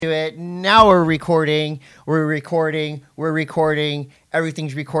it. Now we're recording. Everything's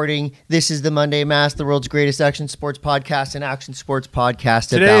recording. This is the Monday Mass, the world's greatest action sports podcast and action sports podcast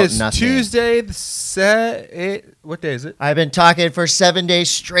Today about is nothing. Tuesday. What day is it? I've been talking for 7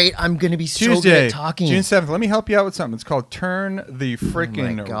 days straight. I'm going to be so good at talking. June 7th. Let me help you out with something. It's called Turn the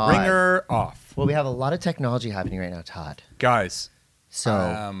Freaking Ringer Off. Well, we have a lot of technology happening right now, Todd. Guys.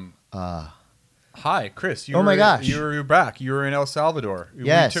 So, hi, Chris. Oh my gosh. You're back. You were in El Salvador.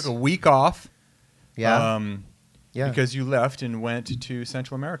 Yes. We took a week off. Yeah. Because you left and went to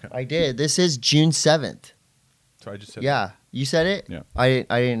Central America. I did. This is June 7th. So I just said that. You said it? Yeah. I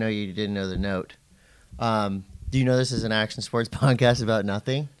didn't know you didn't know the note. Do you know this is an action sports podcast about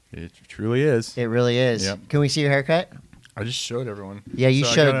nothing? It truly is. It really is. Yep. Can we see your haircut? I just showed everyone. Yeah, you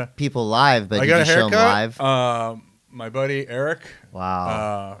showed people live, but I did got you a show them haircut. live? My buddy Eric.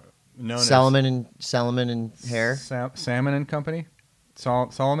 Wow. Known Salmon and Hair. Salmon and Company.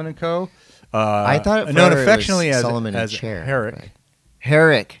 Solomon and Co. I thought it known was affectionately as Solomon and as Chair. Herrick.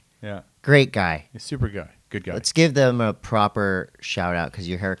 Herrick. Yeah. Great guy. He's a super guy. Good guy. Let's give them a proper shout out because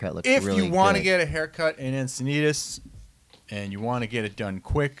your haircut looks really good. If you want to get a haircut in Encinitas and you want to get it done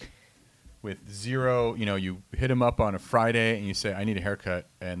quick with zero, you hit them up on a Friday and you say, I need a haircut.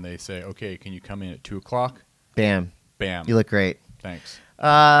 And they say, okay, can you come in at 2 o'clock? Bam. Bam. You look great. Thanks.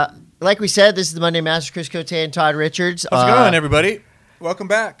 Like we said, this is the Monday Mass, Chris Coté and Todd Richards. How's it going, everybody? Welcome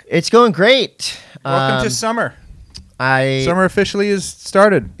back. It's going great. Welcome to summer. Summer officially is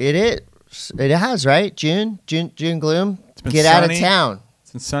started. It is. It has, right? June gloom. It's been Get sunny. out of town.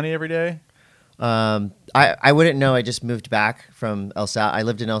 It's been sunny every day. I wouldn't know. I just moved back from I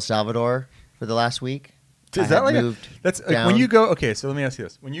lived in El Salvador for the last week. Is that like when you go? Okay, so let me ask you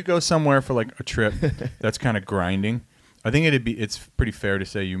this: when you go somewhere for like a trip, that's kind of grinding. I think it's pretty fair to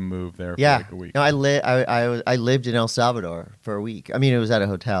say you moved there for like a week. No, I lived in El Salvador for a week. I mean, it was at a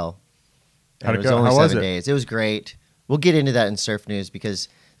hotel. How'd it go? Only How was 7 days. It was great. We'll get into that in surf news because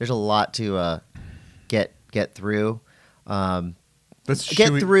there's a lot to get through.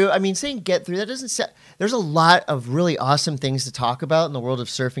 Through. I mean, saying get through, that doesn't sound. There's a lot of really awesome things to talk about in the world of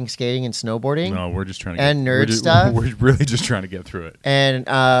surfing, skating, and snowboarding. No, we're just trying to nerd stuff. We're really just trying to get through it. And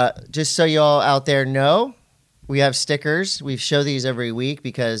just so you all out there know, we have stickers. We show these every week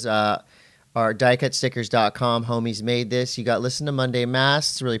because our diecutstickers.com homies made this. You got Listen to Monday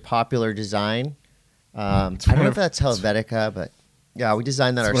Mass. It's a really popular design. I don't know if that's Helvetica, but yeah, we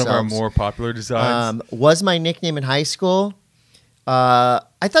designed that ourselves. One of our more popular designs. Was my nickname in high school. I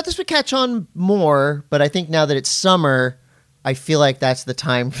thought this would catch on more, but I think now that it's summer, I feel like that's the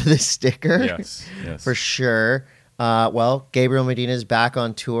time for this sticker. Yes. For sure. Well, Gabriel Medina is back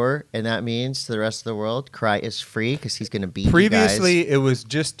on tour, and that means to the rest of the world, Cry is free because he's going to beat Previously, you guys. it was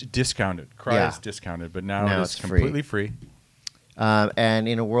just discounted. Cry is discounted, but now it's completely free. And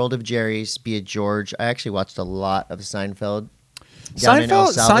in a world of Jerry's, be it George, I actually watched a lot of Seinfeld.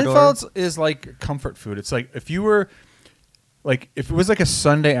 Seinfeld is like comfort food. It's like if you were... Like, if it was like a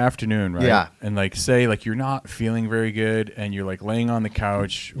Sunday afternoon, right? Yeah. And like, say, like you're not feeling very good and you're like laying on the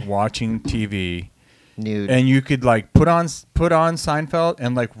couch watching TV. Nude. And you could like put on Seinfeld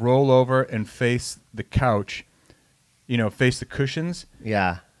and like roll over and face the couch, face the cushions.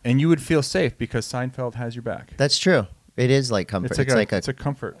 Yeah. And you would feel safe because Seinfeld has your back. That's true. It is like comfort. It's a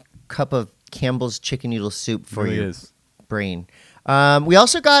comfort. Cup of Campbell's chicken noodle soup for your brain. We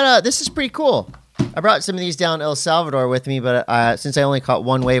also got, this is pretty cool. I brought some of these down El Salvador with me, but since I only caught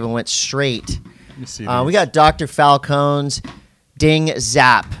one wave and went straight, we got Dr. Falcone's Ding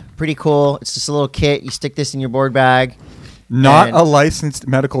Zap. Pretty cool. It's just a little kit. You stick this in your board bag. Not a licensed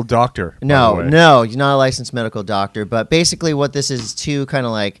medical doctor. No, he's not a licensed medical doctor. But basically what this is two kind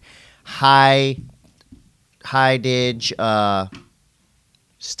of like high dig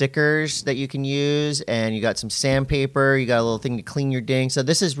stickers that you can use, and you got some sandpaper. You got a little thing to clean your ding. So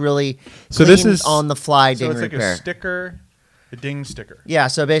this is really on the fly ding repair. So it's like a sticker, a ding sticker. Yeah.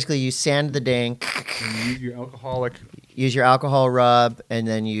 So basically, you sand the ding. And use your alcohol rub, and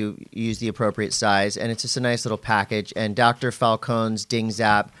then you use the appropriate size, and it's just a nice little package. And Dr. Falcone's Ding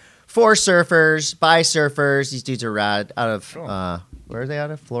Zap for surfers, by surfers. These dudes are rad. Out of where are they out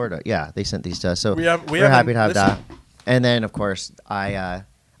of? Florida. Yeah, they sent these to us. So we're happy to have that. And then, of course, I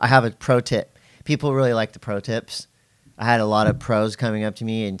have a pro tip. People really like the pro tips. I had a lot of pros coming up to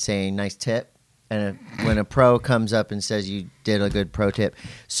me and saying, nice tip. And when a pro comes up and says you did a good pro tip.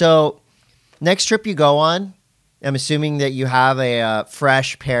 So next trip you go on, I'm assuming that you have a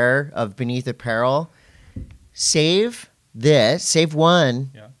fresh pair of Beneath Apparel. Save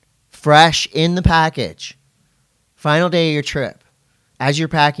one fresh in the package. Final day of your trip. As you're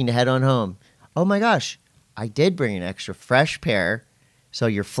packing to head on home. Oh my gosh, I did bring an extra fresh pair So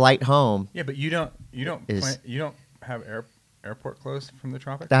your flight home. Yeah, but you don't have airport clothes from the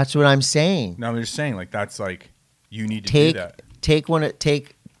tropics? That's what I'm saying. No, I'm just saying, like, that's like, you need to do that.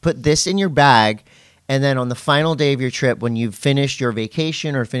 Put this in your bag, and then on the final day of your trip, when you've finished your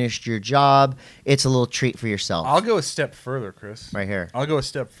vacation or finished your job, it's a little treat for yourself. I'll go a step further, Chris. Right here. I'll go a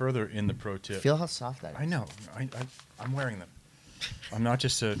step further in the pro tip. Feel how soft that is. I know. I'm wearing them. I'm not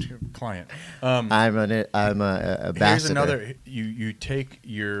just a client. I'm a ambassador. Here's another. You take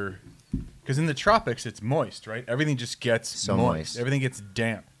your, because in the tropics it's moist, right? Everything just gets so moist. Everything gets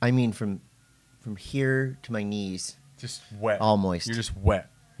damp. I mean, from here to my knees, just wet. All moist. You're just wet.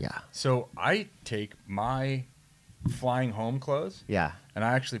 Yeah. So I take my flying home clothes. Yeah. And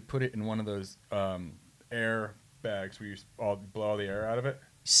I actually put it in one of those air bags where you blow all the air out of it.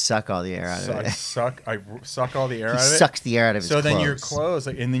 Suck all the air out of it. I suck all the air out of it. He sucks the air out of his clothes. So then your clothes,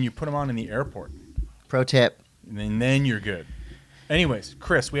 and then you put them on in the airport. Pro tip. And then you're good. Anyways,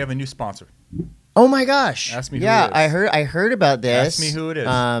 Chris, we have a new sponsor. Oh my gosh! Ask me who it is. I heard about this. Ask me who it is.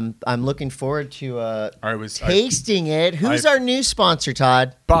 I'm looking forward to tasting it. Who's our our new sponsor,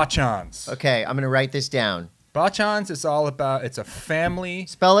 Todd? Bachan's. Okay, I'm gonna write this down. Bachan's is all about. It's a family.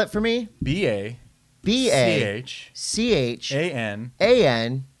 Spell it for me. B-A. B-A. C-H. A-N.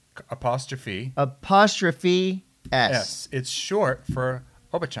 A-N. Apostrophe. S. It's short for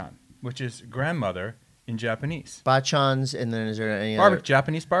Obachan, which is grandmother in Japanese. Bachan's, and then is there any other?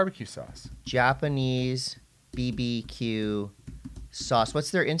 Japanese barbecue sauce. Japanese BBQ sauce. What's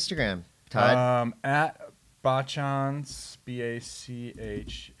their Instagram, Todd? At Bachan's,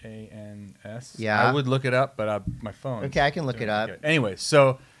 Bachans. Yeah. I would look it up, but my phone. Okay, I can look it up. Okay. Anyway,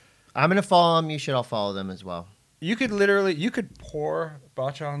 so I'm gonna follow them. You should all follow them as well. you could pour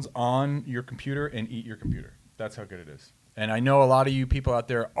Bachan's on your computer and eat your computer. That's how good it is. And I know a lot of you people out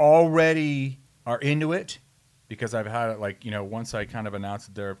there already are into it, because I've had it, like, once I kind of announced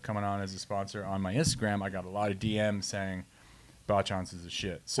that they're coming on as a sponsor on my Instagram, I got a lot of DMs saying Bachan's is a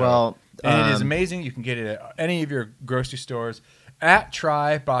shit. So, and it is amazing. You can get it at any of your grocery stores at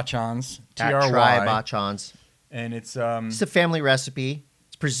Try Bachan's. At Try Bachan's. And it's a family recipe.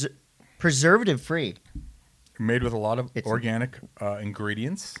 It's preservative free. Made with a lot of organic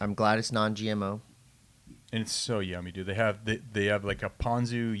ingredients. I'm glad it's non-GMO. And it's so yummy, dude. They have like a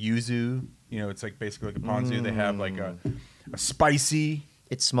ponzu yuzu. It's like basically like a ponzu. They have like a spicy.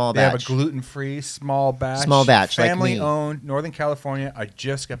 It's small batch. They have a gluten-free small batch. Small batch, family like me. owned, Northern California. I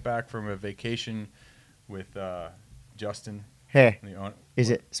just got back from a vacation with Justin. Hey,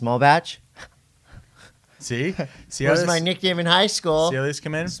 is it small batch? See That was my nickname in high school. See how these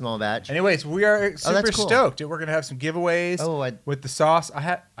come in? Small batch. Anyways, we are super cool. stoked. We're gonna have some giveaways with the sauce. I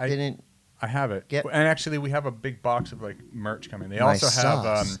have it. And actually, we have a big box of like merch coming. They also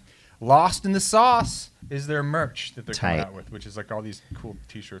have Lost in the Sauce is their merch that they're coming out with, which is like all these cool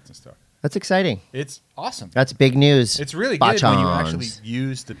T-shirts and stuff. That's exciting. It's awesome. That's big news. It's really good when you actually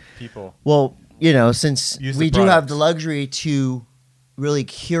use the people. Well, since we do have the luxury to really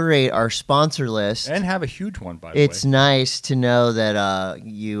curate our sponsor list. And have a huge one, by the way. It's nice to know that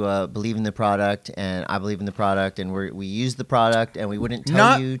you believe in the product, and I believe in the product, and we use the product, and we wouldn't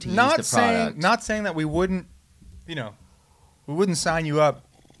tell you to use the product. Not saying that we wouldn't, we wouldn't sign you up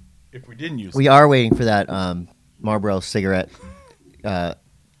if we didn't use it. We are waiting for that Marlboro cigarette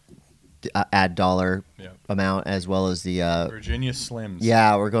ad dollar amount, as well as the Virginia Slims.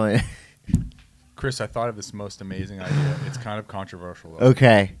 Yeah, we're going. Chris, I thought of this most amazing idea. It's kind of controversial, though.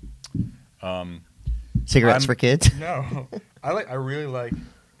 Okay. Cigarettes for kids? No. I really like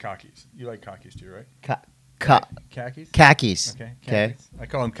khakis. You like khakis too, right? Khakis? Khakis. Okay. I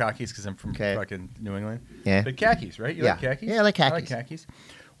call them khakis because I'm from fucking New England. Yeah. But khakis, right? You like khakis? Yeah, I like khakis. I like khakis.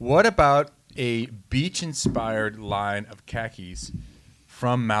 What about a beach-inspired line of khakis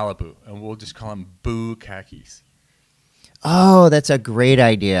from Malibu? And we'll just call them Boo khakis. Oh, that's a great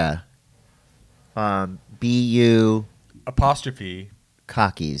idea. B-U... Apostrophe.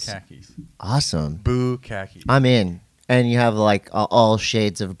 Khakis. Awesome. Boo khakis. I'm in. And you have like all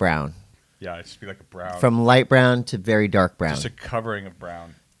shades of brown. Yeah, it should be like a brown. From light brown to very dark brown. Just a covering of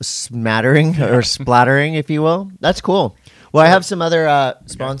brown. Smattering or splattering, if you will. That's cool. Well, I have some other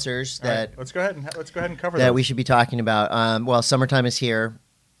sponsors that right. Let's go ahead and cover that those. we should be talking about. Well, summertime is here.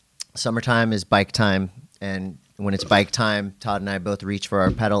 Summertime is bike time, and when it's bike time, Todd and I both reach for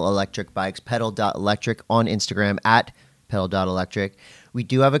our pedal electric bikes. Pedal.electric on Instagram at pedal.electric. We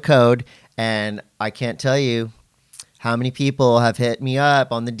do have a code, and I can't tell you how many people have hit me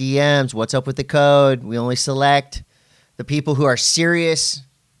up on the DMs. What's up with the code? We only select the people who are serious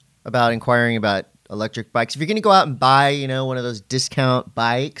about inquiring about electric bikes. If you're going to go out and buy, one of those discount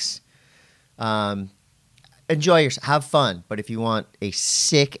bikes, enjoy yourself, have fun. But if you want a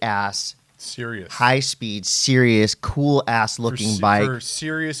sick ass, serious, high speed, serious, cool ass looking bike for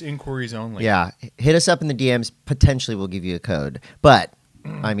serious inquiries only. Yeah, hit us up in the DMs. Potentially, we'll give you a code. But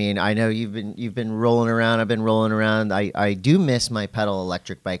I mean, I know you've been rolling around. I've been rolling around. I do miss my pedal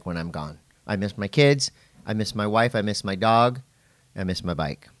electric bike when I'm gone. I miss my kids. I miss my wife. I miss my dog. I miss my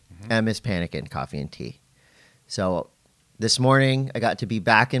bike. I miss Pannikin Coffee and Tea. So this morning, I got to be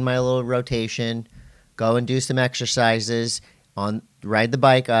back in my little rotation, go and do some exercises, ride the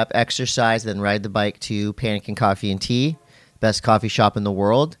bike up, exercise, then ride the bike to Pannikin Coffee and Tea, best coffee shop in the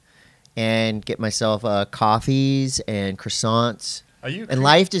world, and get myself coffees and croissants. And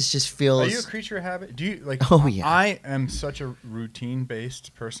life just feels. Are you a creature of habit? Do you like? Oh yeah. I am such a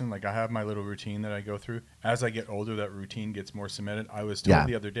routine-based person. Like I have my little routine that I go through. As I get older, that routine gets more cemented. I was told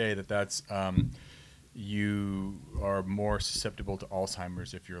the other day that's you are more susceptible to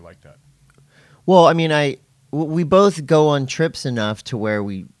Alzheimer's if you're like that. Well, I mean, we both go on trips enough to where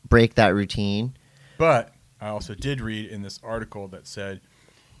we break that routine. But I also did read in this article that said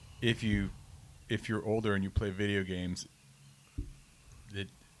if you're older and you play video games.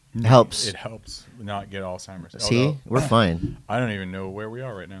 It helps not get Alzheimer's. See, we're fine. I don't even know where we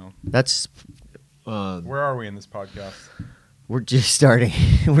are right now. That's where are we in this podcast? We're just starting.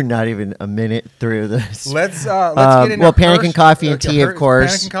 We're not even a minute through this. Let's get into Pannikin Coffee and Tea, of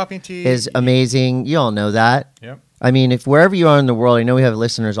course, Pannikin Coffee and Tea is amazing. You all know that. Yep. I mean, if wherever you are in the world, I know we have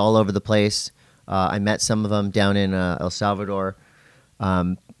listeners all over the place. I met some of them down in El Salvador.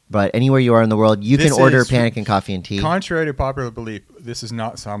 But anywhere you are in the world, you can order Pannikin Coffee and Tea. Contrary to popular belief, this is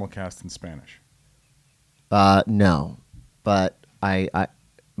not simulcast in Spanish. No, but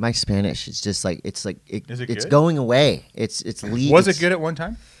my Spanish is just like it's good? going away. It's Was it good at one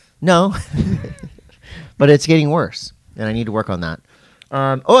time? No, but it's getting worse, and I need to work on that.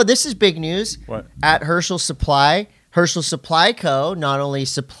 This is big news. What? At Herschel Supply Co. not only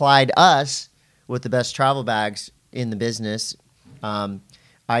supplied us with the best travel bags in the business.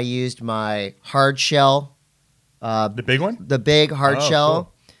 I used my hard shell. The big one? The big hard shell.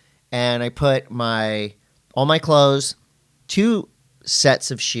 Cool. And I put all my clothes, 2 pairs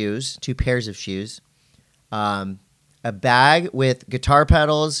of shoes, a bag with guitar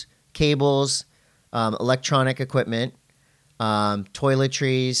pedals, cables, electronic equipment,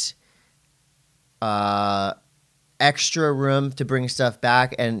 toiletries, extra room to bring stuff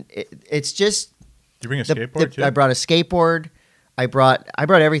back. And it's just... Did you bring a skateboard too? I brought a skateboard. I brought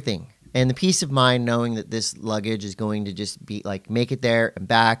everything, and the peace of mind knowing that this luggage is going to just be like make it there and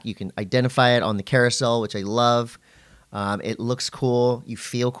back. You can identify it on the carousel, which I love. It looks cool. You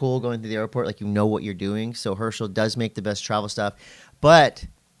feel cool going to the airport, like you know what you're doing. So Herschel does make the best travel stuff. But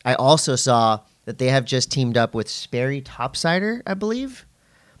I also saw that they have just teamed up with Sperry Topsider, I believe.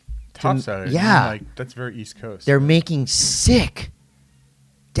 Topsider? Yeah. That's very East Coast. They're making sick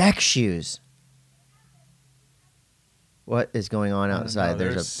deck shoes. What is going on outside?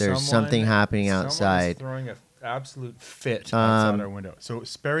 There's something happening outside. Someone is throwing an absolute fit outside our window. So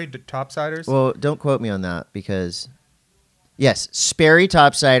Sperry Topsiders? Well, don't quote me on that because, yes, Sperry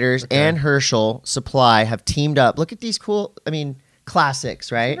Topsiders and Herschel Supply have teamed up. Look at these cool,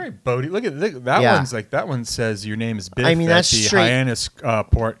 classics, right? Very boaty. Look at that one's that one says your name is Biff at that's the straight, Hyannis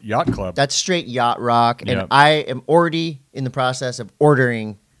Port Yacht Club. That's straight yacht rock, and I am already in the process of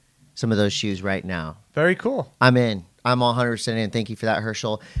ordering some of those shoes right now. Very cool. I'm in. I'm all 100% in. Thank you for that,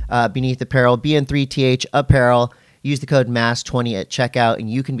 Herschel. Beneath Apparel, BN3TH Apparel. Use the code MASS20 at checkout, and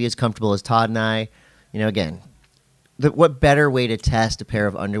you can be as comfortable as Todd and I. Again, what better way to test a pair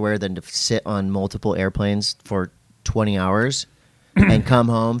of underwear than to sit on multiple airplanes for 20 hours and come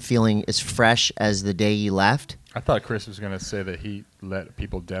home feeling as fresh as the day you left? I thought Chris was going to say that he let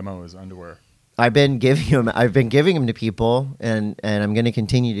people demo his underwear. I've been giving them to people, and I'm going to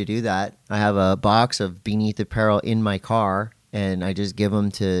continue to do that. I have a box of Beneath Apparel in my car, and I just give them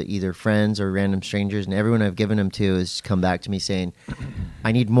to either friends or random strangers, and everyone I've given them to has come back to me saying,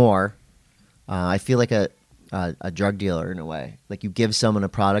 I need more. I feel like a drug dealer in a way. Like you give someone a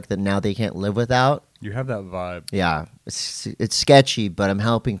product that now they can't live without. You have that vibe. Yeah. It's sketchy, but I'm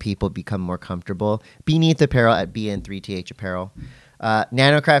helping people become more comfortable. Beneath Apparel at BN3TH Apparel.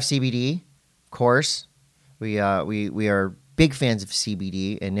 NanocraftCBD. Course, we are big fans of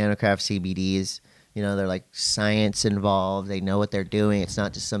CBD, and NanocraftCBD is, they're like science involved. They know what they're doing. It's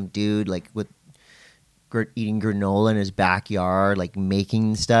not just some dude with eating granola in his backyard, like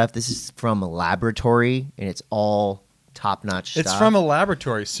making stuff. This is from a laboratory, and it's all top-notch stuff. It's from a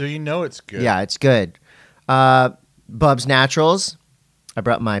laboratory, so it's good. Yeah, it's good. Bubs Naturals. I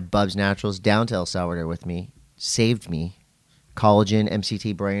brought my Bubs Naturals down to El Salvador with me. Saved me. Collagen,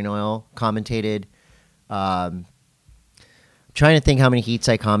 MCT brain oil, commentated Trying to think how many heats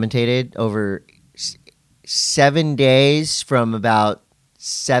I commentated over 7 days from about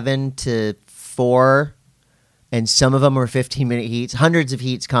 7 to 4. And some of them were 15-minute heats. Hundreds of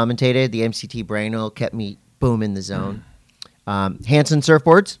heats commentated. The MCT brain oil kept me boom in the zone. Hansen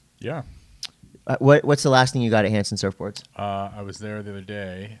Surfboards. Yeah. What's the last thing you got at Hansen Surfboards? I was there the other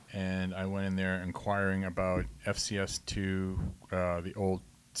day, and I went in there inquiring about FCS2, the old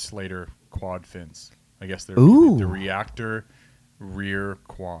Slater quad fins. I guess they're the reactor rear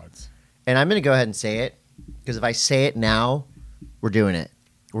quads. And I'm going to go ahead and say it, because if I say it now, we're doing it.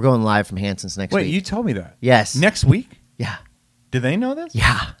 We're going live from Hansen's next week. Wait, you told me that? Yes. Next week? Yeah. Do they know this?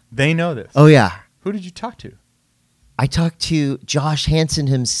 Yeah. They know this? Oh, yeah. Who did you talk to? I talked to Josh Hansen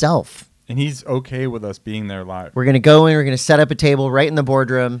himself. And he's okay with us being there live. We're going to go in. We're going to set up a table right in the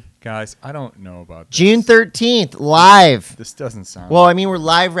boardroom. Guys, I don't know about this. June 13th, live. This doesn't sound Well, I mean, we're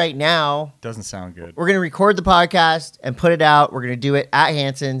live right now. Doesn't sound good. We're going to record the podcast and put it out. We're going to do it at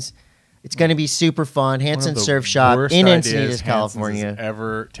Hansen's. It's going to be super fun. Hansen Surf Shop in Encinitas, California. Has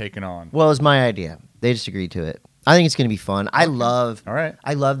ever taken on. Well, it was my idea. They just agreed to it. I think it's going to be fun. I love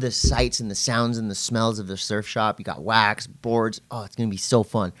the sights and the sounds and the smells of the surf shop. You got wax, boards. Oh, it's going to be so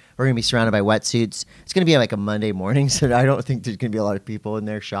fun. We're going to be surrounded by wetsuits. It's going to be like a Monday morning, so I don't think there's going to be a lot of people in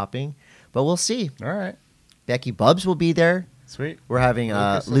there shopping. But we'll see. All right. Becky Bubs will be there. Sweet. We're having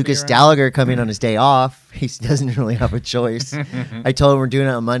Lucas Gallagher come in on his day off. He doesn't really have a choice. I told him we're doing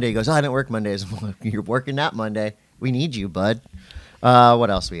it on Monday. He goes, I don't work Mondays. I'm like, you're working that Monday. We need you, bud. What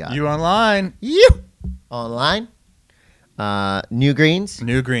else we got? You online. You online. New Greens.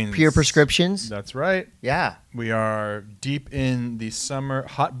 New Greens. Pure prescriptions. That's right. Yeah. We are deep in the summer,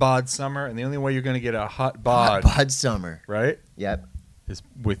 hot bod summer, and the only way you're going to get a hot bod. Hot bod summer. Right? Yep. Is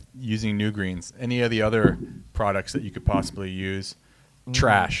with using New Greens. Any of the other products that you could possibly use,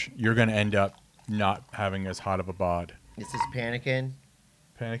 trash. You're going to end up not having as hot of a bod. This is Pannikin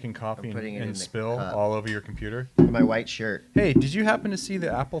Coffee and spill all over your computer. My white shirt. Hey, did you happen to see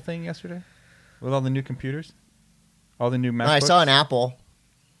the Apple thing yesterday? With all the new computers? All the new MacBooks? I saw an apple.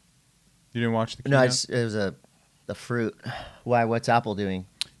 You didn't watch the keynote? keynote? No, it was a fruit. Why? What's Apple doing?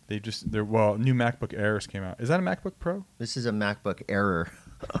 New MacBook Airs came out. Is that a MacBook Pro? This is a MacBook Air.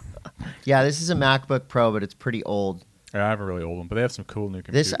 Yeah, this is a MacBook Pro, but it's pretty old. Yeah, I have a really old one, but they have some cool new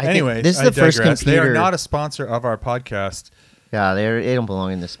computers. This is the first computer. They are not a sponsor of our podcast. Yeah, they don't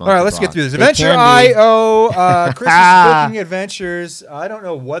belong in this sponsor. All right, let's get through this. Adventure.io. Chris is booking adventures. I don't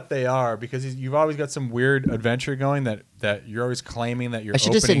know what they are because you've always got some weird adventure going that you're always claiming that you're. I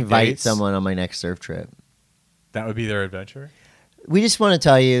should just invite dates. someone on my next surf trip. That would be their adventure. We just want to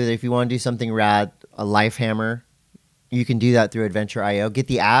tell you that if you want to do something rad, a life hammer, you can do that through Adventure.io. Get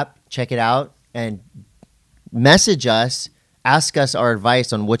the app, check it out, and message us. Ask us our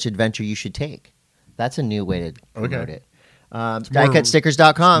advice on which adventure you should take. That's a new way to promote it.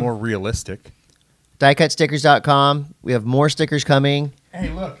 DieCutStickers.com. More realistic. DieCutStickers.com. We have more stickers coming.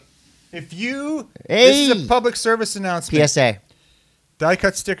 Hey, look. This is a public service announcement. PSA.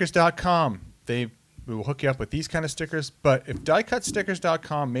 DieCutStickers.com. We will hook you up with these kind of stickers. But if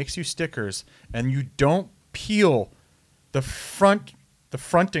DieCutStickers.com makes you stickers and you don't peel the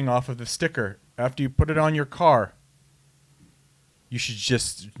fronting off of the sticker after you put it on your car, you should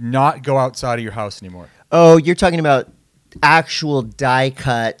just not go outside of your house anymore. Oh, you're talking about actual die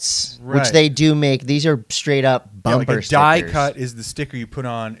cuts, right, which they do make. These are straight up bumper stickers. Die cut is the sticker you put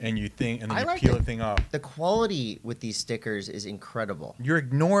on and you then peel the thing off. The quality with these stickers is incredible. You're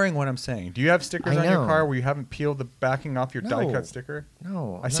ignoring what I'm saying. Do you have stickers on your car where you haven't peeled the backing off your die cut sticker?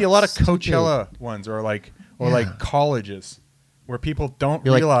 No. I see a lot of Coachella ones or like colleges where people don't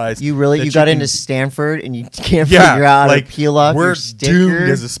realize you got into Stanford and you can't figure out how to peel off your sticker. We're doomed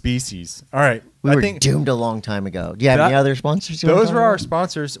as a species. All right. We were doomed a long time ago. Do you have any other sponsors? Those were our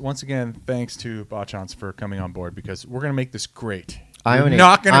sponsors. Once again, thanks to Bachan for coming on board because we're going to make this great. You're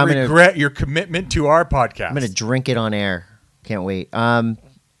not going to regret your commitment to our podcast. I'm going to drink it on air. Can't wait.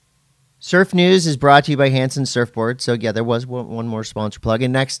 Surf News is brought to you by Hansen Surfboards. So, yeah, there was one more sponsor plug.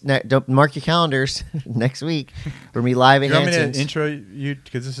 And don't mark your calendars next week. We're going to be live at Hansen's. You want me to intro you?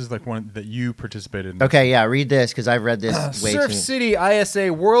 Because this is like one that you participated in. Okay, yeah, read this because I've read this way Surf too. City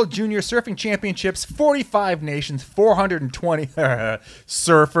ISA World Junior Surfing Championships, 45 nations, 420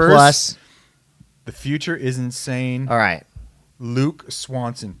 surfers. Plus. The future is insane. All right. Luke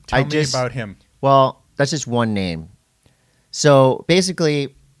Swanson. Tell me about him. Well, that's just one name. So,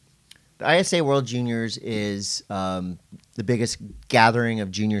 basically, the ISA World Juniors is the biggest gathering of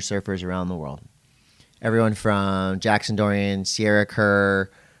junior surfers around the world. Everyone from Jackson Dorian, Sierra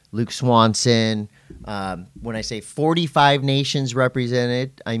Kerr, Luke Swanson. When I say 45 nations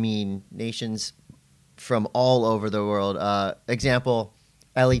represented, I mean nations from all over the world. Example,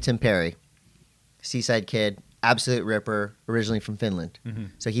 Ellie Temperi, Seaside kid, absolute ripper, originally from Finland. Mm-hmm.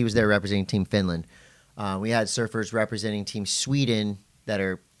 So he was there representing Team Finland. We had surfers representing Team Sweden that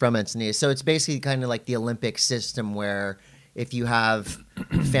are from Encinitas. So it's basically kind of like the Olympic system where if you have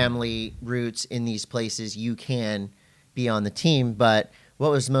family roots in these places, you can be on the team. But what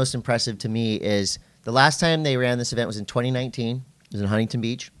was most impressive to me is the last time they ran this event was in 2019. It was in Huntington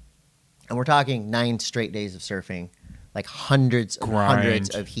Beach. And we're talking 9 straight days of surfing, like hundreds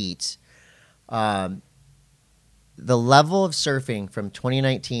of heats. The level of surfing from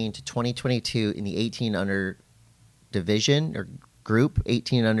 2019 to 2022 in the 18 under division or group,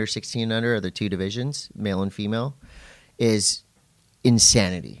 18 under, 16 under are the 2 divisions, male and female, is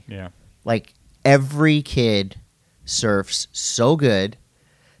insanity. Yeah. Like every kid surfs so good.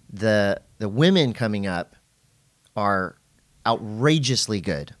 The women coming up are outrageously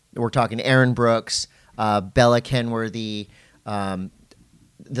good. We're talking Erin Brooks, Bella Kenworthy. The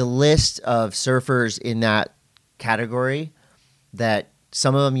list of surfers in that category that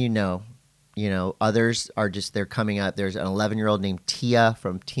some of them others are just they're coming up. There's an 11-year-old named Tia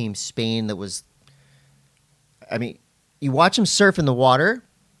from Team Spain that was, I mean, you watch them surf in the water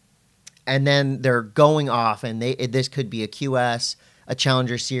and then they're going off and this could be a QS, a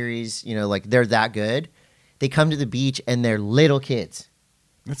Challenger Series, like they're that good. They come to the beach and they're little kids.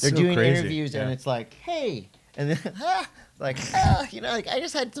 That's they're so doing crazy. interviews and it's like, hey, and then like I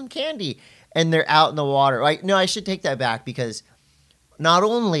just had some candy, and they're out in the water. Like, no, I should take that back because not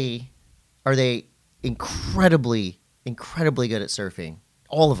only are they incredibly good at surfing,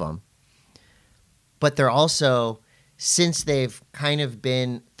 all of them, but they're also, since they've kind of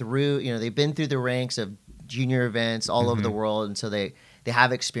been through, they've been through the ranks of junior events all over the world, and so they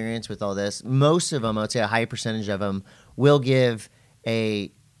have experience with all this. Most of them, I would say a high percentage of them, will give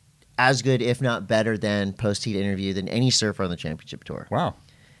a as good, if not better than, post-heat interview than any surfer on the championship tour. Wow.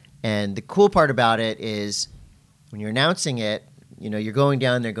 And the cool part about it is when you're announcing it, you're going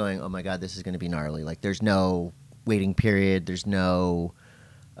down there going, oh my God, this is going to be gnarly. Like there's no waiting period. There's no,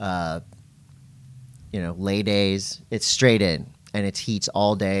 lay days. It's straight in and it's heats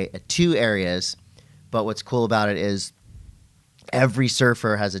all day at 2 areas. But what's cool about it is every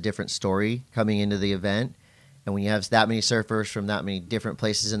surfer has a different story coming into the event. And when you have that many surfers from that many different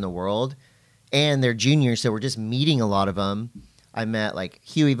places in the world, and they're juniors, so we're just meeting a lot of them. I met like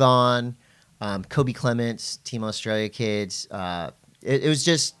Huey Vaughn, Kobe Clements, Team Australia kids. It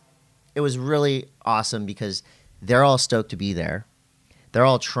was really awesome because they're all stoked to be there. They're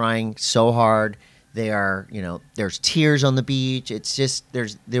all trying so hard. They are, there's tears on the beach. It's just,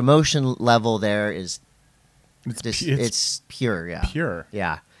 there's the emotion level there is it's pure. Yeah. Pure.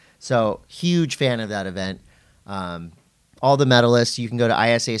 Yeah. So huge fan of that event. All the medalists, you can go to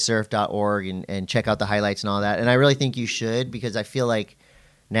isasurf.org and check out the highlights and all that. And I really think you should, because I feel like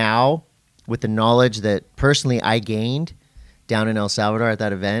now, with the knowledge that personally I gained down in El Salvador at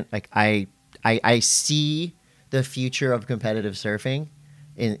that event, like I see the future of competitive surfing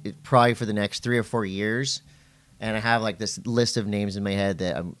probably for the next 3 or 4 years. And I have like this list of names in my head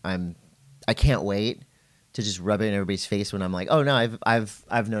that I can't wait to just rub it in everybody's face when I'm like, oh no,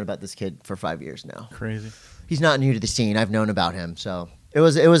 I've known about this kid for 5 years now. Crazy. He's not new to the scene. I've known about him. So it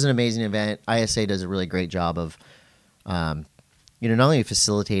was an amazing event. ISA does a really great job of, not only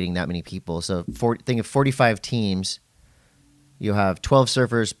facilitating that many people. So think of 45 teams. You have 12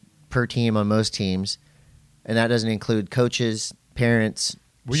 surfers per team on most teams, and that doesn't include coaches, parents,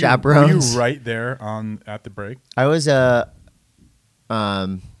 chaperones. Were you right there at the break? I was up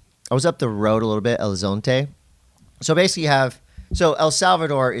the road a little bit, El Zonte. So basically El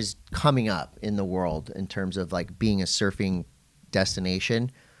Salvador is coming up in the world in terms of like being a surfing destination.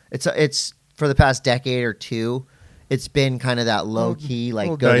 It's for the past decade or two, it's been kind of that low key,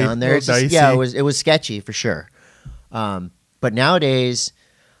 like go down there. It's just, it was sketchy for sure. But nowadays,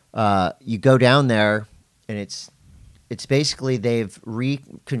 you go down there and it's basically they've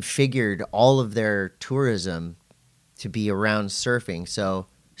reconfigured all of their tourism to be around surfing. So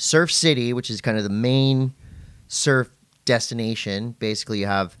Surf City, which is kind of the main surf destination, basically you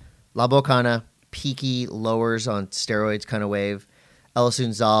have La Bocana, peaky lowers on steroids kind of wave, El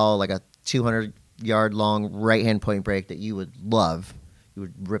Sunzal, like a 200-yard long right-hand point break that you would love. You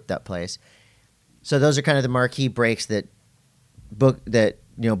would rip that place. So those are kind of the marquee breaks that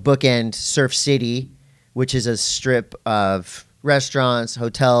bookend Surf City, which is a strip of restaurants,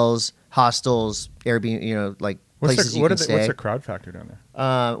 hotels, hostels, Airbnb, like places you can stay. What's the crowd factor down there?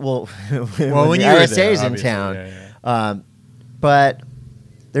 When the ISA is in town. Yeah. But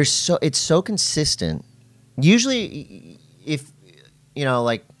it's so consistent. Usually, if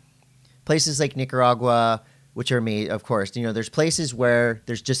like places like Nicaragua, which are made, of course, there's places where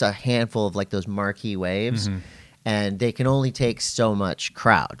there's just a handful of like those marquee waves, and they can only take so much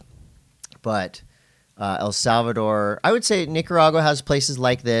crowd. But El Salvador, I would say Nicaragua has places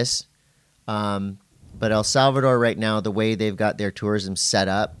like this, but El Salvador right now, the way they've got their tourism set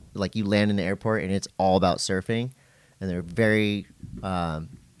up, like you land in the airport and it's all about surfing, and they're very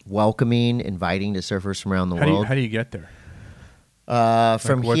welcoming, inviting to surfers from around the world. How do you get there?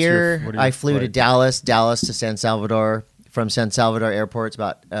 From here, I flew to Dallas to San Salvador. From San Salvador Airport, it's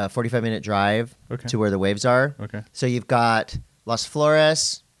about a 45-minute drive to where the waves are. Okay. So you've got Las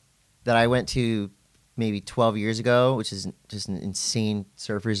Flores that I went to maybe 12 years ago, which is just an insane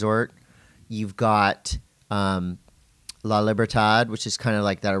surf resort. You've got La Libertad, which is kind of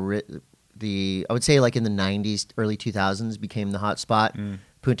like that. I would say like in the 90s, early 2000s became the hot spot.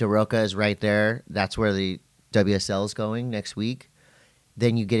 Punta Rocas is right there. That's where the WSL is going next week.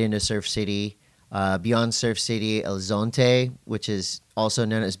 Then you get into Surf City. Beyond Surf City, El Zonte, which is also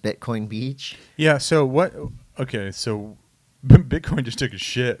known as Bitcoin Beach. Yeah. So what? Okay. So Bitcoin just took a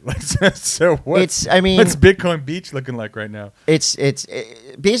shit. Like, so what? What's Bitcoin Beach looking like right now? It's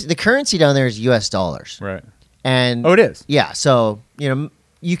basically the currency down there is U.S. dollars. Right. And it is. Yeah. So you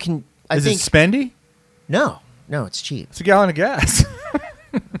can. Is it spendy? No, it's cheap. It's a gallon of gas.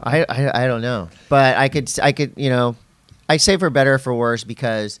 I don't know, but I could I say for better or for worse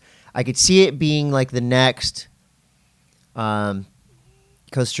because I could see it being like the next Costa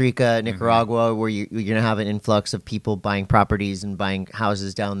Rica, Nicaragua, where you're going to have an influx of people buying properties and buying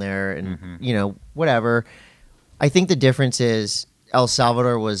houses down there and, whatever. I think the difference is El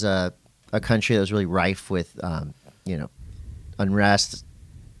Salvador was a country that was really rife with, unrest,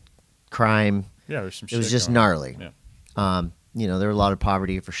 crime. Yeah, there's some shit. It was just gnarly. Yeah. There were a lot of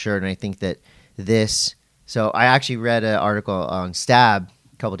poverty for sure. And I think that so I actually read an article on Stab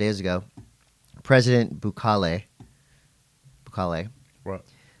a couple days ago. President Bukele. What?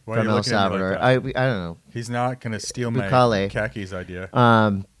 Why From El Salvador. I don't know. He's not going to steal Bukele. my khakis idea.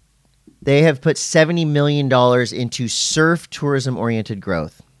 They have put $70 million into surf tourism-oriented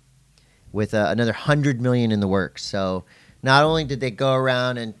growth with another $100 million in the works. So not only did they go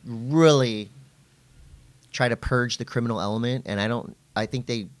around and really try to purge the criminal element, and I think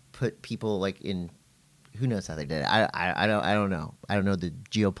they put people like in, who knows how they did it. I don't know. I don't know the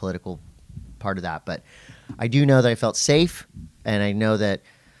geopolitical part of that, but I do know that I felt safe, and I know that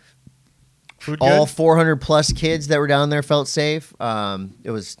all 400 plus kids that were down there felt safe.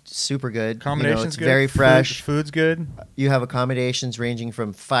 It was super good. Accommodations good. Very fresh. Food's good. You have accommodations ranging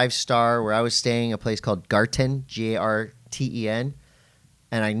from 5-star, where I was staying, a place called Garten, Garten,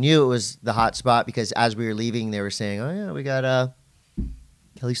 and I knew it was the hot spot because as we were leaving, they were saying, "Oh yeah, we got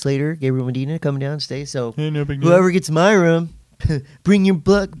Kelly Slater, Gabriel Medina coming down to stay. So hey, no big deal. Whoever gets my room, bring your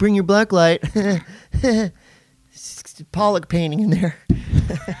black light." Pollock painting in there.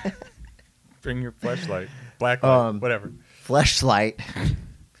 Bring your fleshlight, black light, whatever. Fleshlight.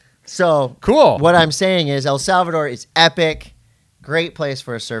 So cool. What I'm saying is El Salvador is epic. Great place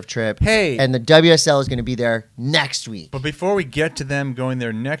for a surf trip. Hey. And the WSL is going to be there next week. But before we get to them going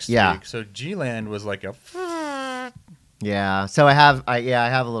there next week, so G-Land was like a... Yeah. So I have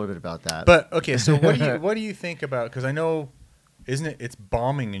a little bit about that. But, okay, so what do you think about... Because I know, isn't it... It's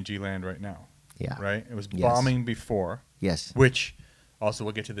bombing in G-Land right now. Yeah. Right? It was bombing before. Yes. Which, also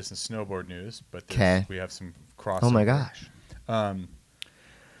we'll get to this in snowboard news, but we have some crossover. Oh, my gosh.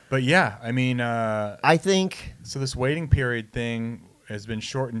 But yeah, I mean, I think so. This waiting period thing has been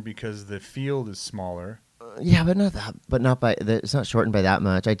shortened because the field is smaller. Yeah, but not by. It's not shortened by that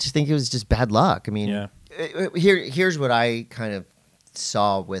much. I just think it was just bad luck. I mean, here's what I kind of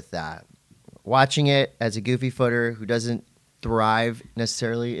saw with that. Watching it as a goofy footer who doesn't thrive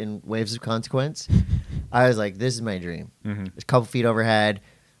necessarily in waves of consequence, I was like, "This is my dream." Mm-hmm. It's a couple feet overhead,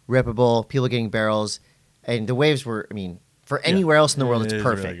 rippable, people getting barrels, and the waves were. I mean. For anywhere else in the world, it's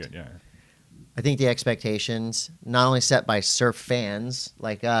perfect. Really good, yeah. I think the expectations, not only set by surf fans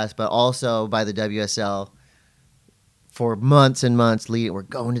like us, but also by the WSL for months and months leading. We're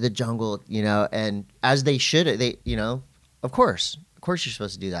going to the jungle, and as they should, of course you're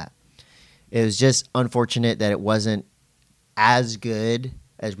supposed to do that. It was just unfortunate that it wasn't as good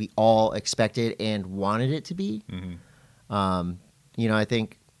as we all expected and wanted it to be. Mm-hmm. I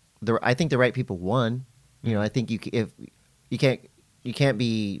think the right people won. I think you can't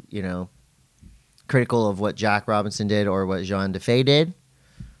be, critical of what Jack Robinson did or what Jean Defay did.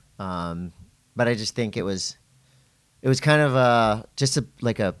 But I just think it was kind of just a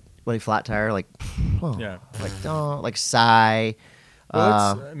flat tire, like sigh.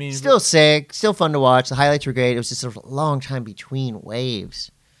 Still sick, still fun to watch. The highlights were great. It was just a long time between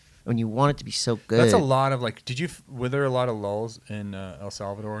waves. when you want it to be so good. That's a lot of like. Were there a lot of lulls in El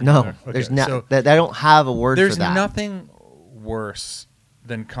Salvador? No, Okay, there's so not. They don't have a word for that. There's nothing worse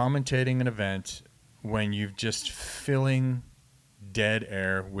than commentating an event when you're just filling dead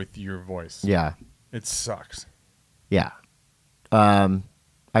air with your voice. Yeah, it sucks. Yeah, I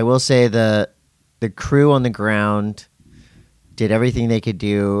will say the crew on the ground did everything they could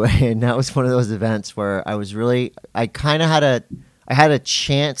do, and that was one of those events where I had a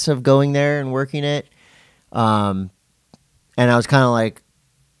chance of going there and working it, and I was kind of like,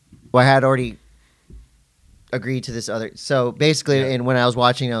 well, I had already agreed to this other. So basically, and when I was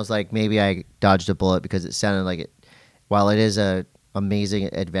watching, I was like, maybe I dodged a bullet because it sounded like it. While it is a amazing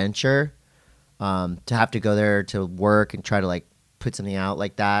adventure, to have to go there to work and try to like put something out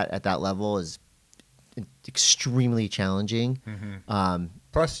like that at that level is extremely challenging. Mm-hmm.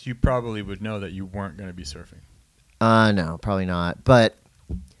 Plus, you probably would know that you weren't going to be surfing. No, probably not. But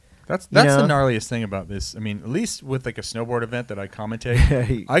that's the gnarliest thing about this. I mean, at least with like a snowboard event that I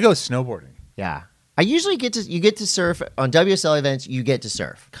commentate, I go snowboarding. Yeah, I usually get to surf on WSL events. You get to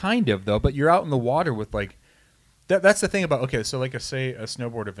surf, kind of though, but you're out in the water with like that's the thing about so like say a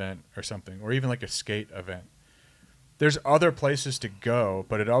snowboard event or something, or even like a skate event. There's other places to go,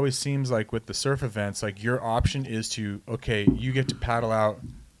 but it always seems like with the surf events, like your option is to, you get to paddle out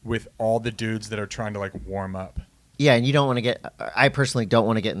with all the dudes that are trying to like warm up. Yeah, and you don't want to get. I personally don't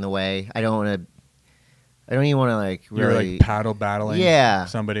want to get in the way. I don't even want to like really. You're like paddle battling. Yeah.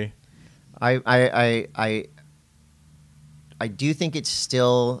 Somebody. I do think it's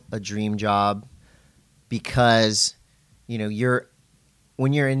still a dream job because,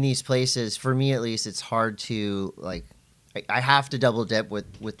 when you're in these places, for me at least, it's hard to like. I have to double dip with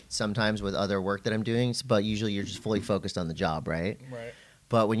sometimes with other work that I'm doing, but usually you're just fully focused on the job, right? Right.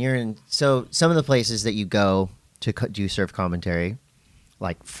 But when you're in, so some of the places that you go to do surf commentary,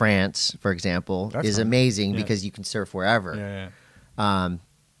 like France, for example, is amazing because you can surf wherever. Yeah.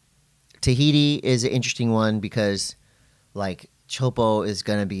 Tahiti is an interesting one because, like, Chopo is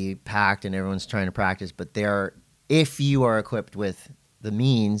going to be packed and everyone's trying to practice, but if you are equipped with the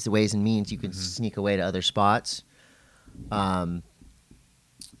ways and means, you can sneak away to other spots.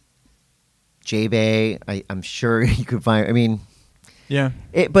 Jaeb, I'm sure you could find. I mean, yeah.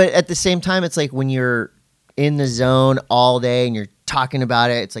 But at the same time, it's like when you're in the zone all day and you're talking about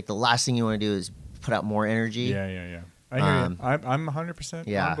it, it's like the last thing you want to do is put out more energy. Yeah. I hear you. I'm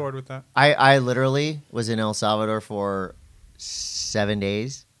 100% on board with that. I literally was in El Salvador for 7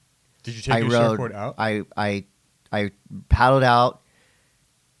 days. Did you take your surfboard out? I paddled out,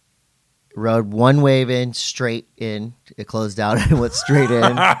 rode one wave in, straight in. It closed out and went straight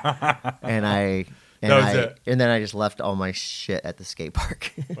in. And then I just left all my shit at the skate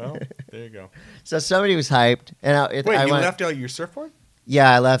park. Well, there you go. So somebody was hyped. And you left out your surfboard?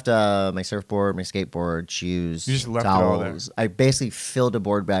 Yeah, I left my surfboard, my skateboard, shoes, you just left towels. It all there. I basically filled a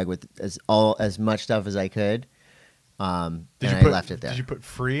board bag with as much stuff as I could. I left it there. Did you put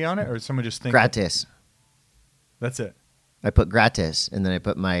free on it, or did someone just think gratis? That's it. I put gratis, and then I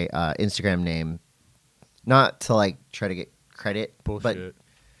put my Instagram name, not to like try to get credit, bullshit. But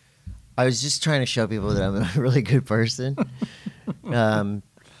I was just trying to show people that I'm a really good person.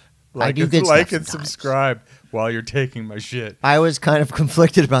 I do good stuff and subscribe while you're taking my shit. I was kind of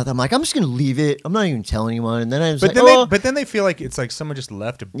conflicted about that. I'm like, I'm just gonna leave it. I'm not even telling anyone. And then I was but then they feel like it's like someone just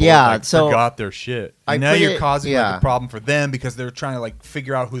left a board, forgot their shit. And now you're causing like a problem for them because they're trying to like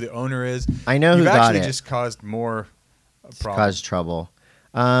figure out who the owner is. I know who got it. You've actually just caused more problems. Caused trouble.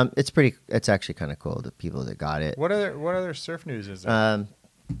 It's actually kind of cool, the people that got it. What other surf news is there?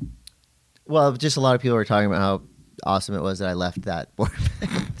 Well, just a lot of people were talking about how awesome it was that I left that board.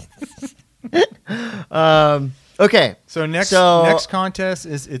 Okay. So next contest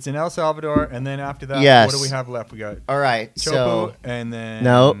it's in El Salvador, and then after that, what do we have left? We got all right. Chopo, and then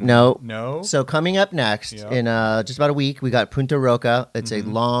no. So coming up next in just about a week, we got Punta Rocas. It's a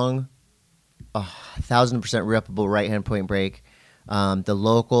long, 1,000% rippable right hand point break. The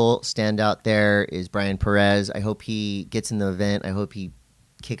local standout there is Brian Perez. I hope he gets in the event. I hope he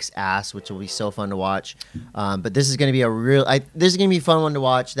kicks ass, which will be so fun to watch. But this is going to be this is going to be a fun one to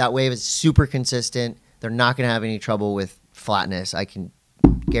watch. That wave is super consistent. They're not going to have any trouble with flatness. I can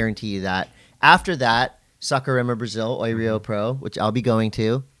guarantee you that. After that, Saquarema Brazil, Oi Rio Pro, which I'll be going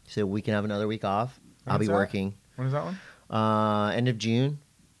to, so we can have another week off. I'll be working. When is that one? End of June.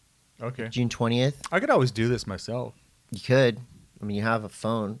 Okay. June 20th. I could always do this myself. You could. I mean, you have a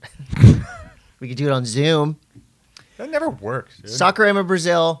phone. We could do it on Zoom. That never works, dude. Saquarema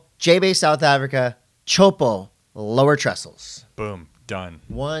Brazil, Jaeb South Africa, Chopo Lower Trestles. Boom. Done.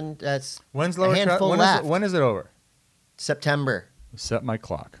 When's lower handful left. When is it over? September. Set my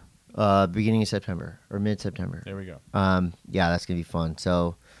clock. Beginning of September or mid-September. There we go. Yeah, that's gonna be fun.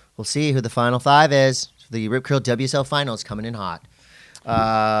 So we'll see who the final 5 is. The Rip Curl WSL finals coming in hot.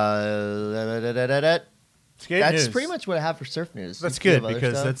 Skate That's news. pretty much what I have for surf news. That's Do you good have other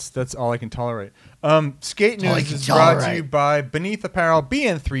because stuff? that's all I can tolerate. Skate all I news can is brought to tolerate. you by Beneath Apparel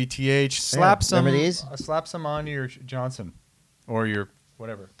BN3TH. Slap some. remember these? Slap some onto your Johnson, or your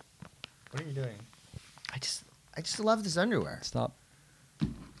whatever. What are you doing? I just love this underwear. Stop. I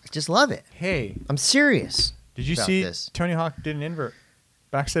just love it. Hey, I'm serious. did you about see this. Tony Hawk did an invert?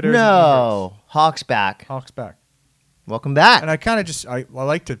 Backsetter. No, Hawk's back. Hawk's back. Welcome back. And I kind of just I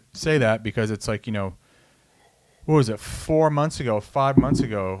like to say that because it's like, what was it? 5 months ago,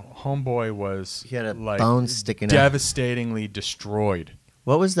 Homeboy was He had a like bone sticking out. devastatingly destroyed.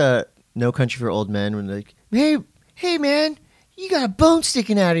 What was the No Country for Old Men when they're like, hey man, you got a bone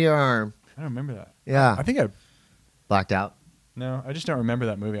sticking out of your arm? I don't remember that. Yeah. I think I Blacked out. no, I just don't remember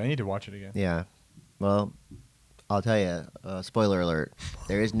that movie. I need to watch it again. Yeah. Well, I'll tell you. Spoiler alert: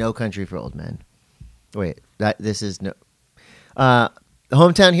 there is no country for old men. Wait, this is no.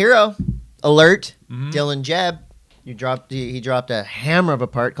 Hometown hero alert: Dylan Jaeb. He dropped a hammer of a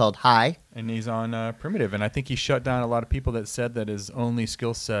part called High. And he's on Primitive, and I think he shut down a lot of people that said that his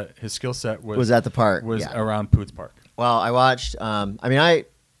skill set Was at the part. was Yeah. around Poots Park. Well, I watched. I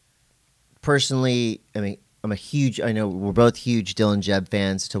personally, I'm a huge. I know we're both huge Dylan Jeb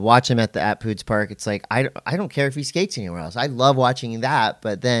fans. To watch him at the Poods Park, it's like I don't care if he skates anywhere else. I love watching that.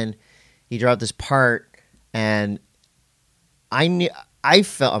 But then he dropped this part, and I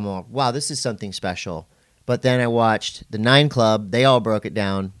felt I'm like, wow, this is something special. But then I watched the 9 Club. They all broke it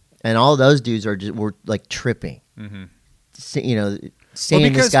down, and all those dudes were like tripping. Mm-hmm.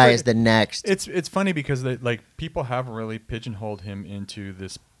 Saying this guy is the next. It's funny because people have really pigeonholed him into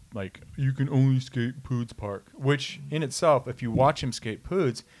this. Like, you can only skate Poods Park, which in itself, if you watch him skate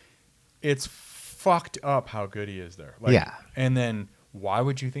Poods, it's fucked up how good he is there. Like, Yeah. And then why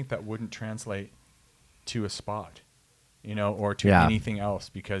would you think that wouldn't translate to a spot, or to anything else?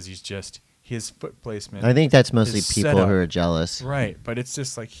 Because his foot placement. I think that's mostly is set people up. who are jealous. Right. But it's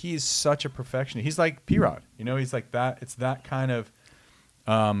just like he's such a perfectionist. He's like P-Rod. He's like that. It's that kind of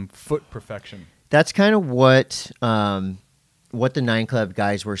foot perfection. That's kind of what the 9 Club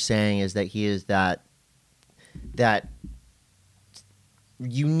guys were saying, is that he is that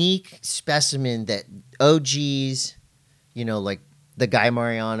unique specimen that OGs, like the Guy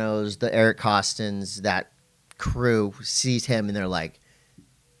Marianos, the Eric Costins, that crew sees him and they're like,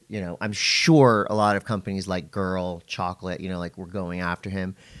 I'm sure a lot of companies like Girl, Chocolate, like we're going after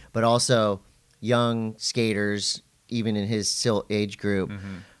him, but also young skaters, even in his still age group,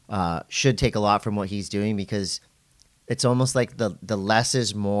 should take a lot from what he's doing, because it's almost like the less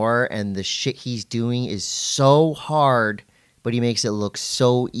is more, and the shit he's doing is so hard, but he makes it look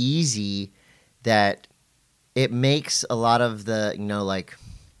so easy that it makes a lot of the, like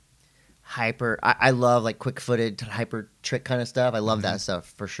hyper. I love like quick-footed hyper trick kind of stuff. I love that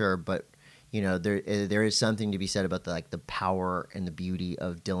stuff for sure. But there is something to be said about the power and the beauty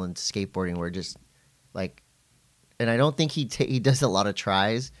of Dylan's skateboarding, where just like, and I don't think he does a lot of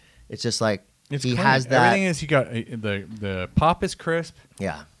tries. It's just like. It's he clean. has that. Everything is, he got the pop is crisp.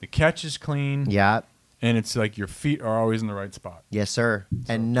 Yeah. The catch is clean. Yeah. And it's like your feet are always in the right spot. Yes, sir.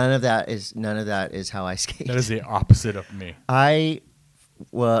 So, and none of that is how I skate. That is the opposite of me. My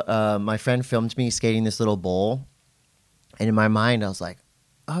friend filmed me skating this little bowl, and in my mind I was like,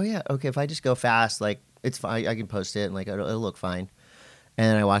 oh yeah, okay, if I just go fast, like it's fine. I can post it and like it'll look fine. And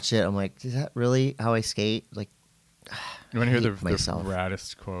then I watched it. I'm like, is that really how I skate? Like. You want to hear the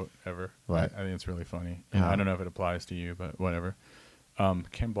raddest quote ever? What? I think it's really funny. And I don't know if it applies to you, but whatever.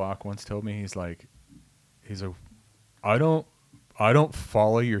 Ken Block once told me, I don't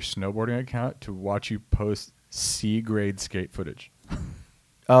follow your snowboarding account to watch you post C-grade skate footage.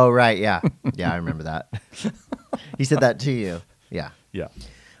 Oh right, yeah, I remember that. He said that to you, yeah. Yeah.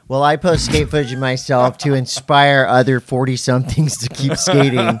 Well, I post skate footage of myself to inspire other 40-somethings to keep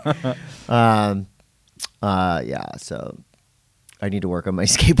skating. Yeah, so I need to work on my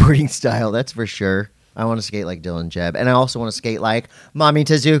skateboarding style, that's for sure. I want to skate like Dylan Jeb, and I also want to skate like Mami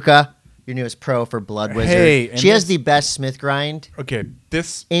Tazuka, your newest pro for Blood Wizard. Hey, she has the best Smith grind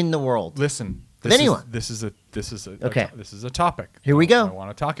in the world. Listen, this is a topic. Here we go. I want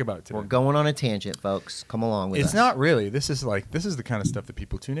to talk about today. We're going on a tangent, folks. Come along with us. It's not really. This is the kind of stuff that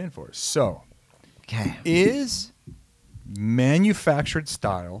people tune in for. So, okay, is manufactured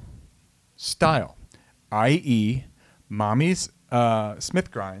style, i.e., Mommy's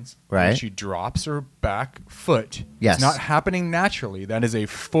Smith grinds, right? When she drops her back foot. Yes. It's not happening naturally. That is a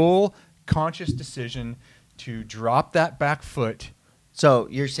full conscious decision to drop that back foot So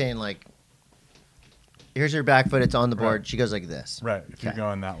you're saying like, here's her back foot. It's on the board. Right. She goes like this. Right. If you're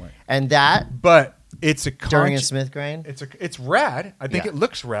going that way. And that But it's a during a Smith grind. It's rad. I think Yeah. it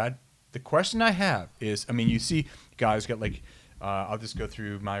looks rad. The question I have is, I mean, you see guys got like, I'll just go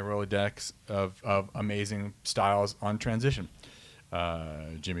through my Rolodex of amazing styles on transition.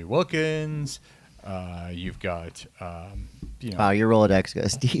 Jimmy Wilkins. You've got, Wow, your Rolodex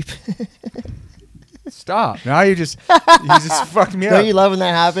goes deep. Stop. Now you just fucked me up. Don't you love when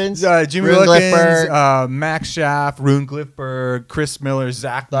that happens? Jimmy Rune Wilkins, Glifberg. Max Schaff, Rune Glifberg, Chris Miller,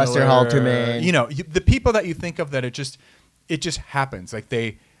 Zach Buster Miller. Halterman. You know, the people that you think of that it just happens. Like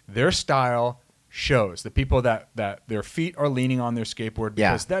their style shows. The people that their feet are leaning on their skateboard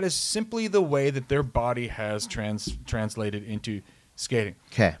because that is simply the way that their body has translated into skating.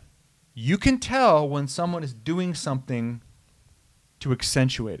 Okay. You can tell when someone is doing something to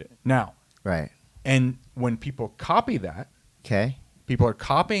accentuate it. Now, Right. and when people copy that, Okay. people are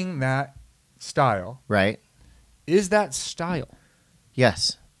copying that style. Right. Is that style?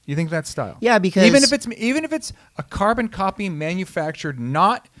 Yes. You think that's style? Yeah, because even if it's a carbon copy manufactured,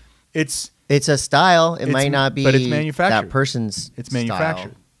 not it's a style. It might not be but it's manufactured. that person's It's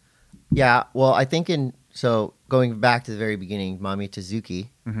manufactured. style. Yeah. Well, I think so going back to the very beginning, Mami Tazuka,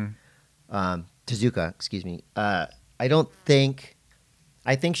 excuse me.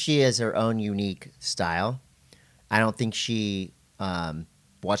 I think she has her own unique style. I don't think she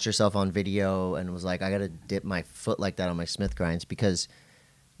watched herself on video and was like, I got to dip my foot like that on my Smith grinds, because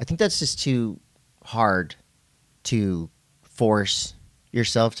I think that's just too hard to force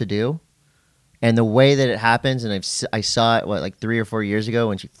yourself to do. And the way that it happens, and I saw it, like 3 or 4 years ago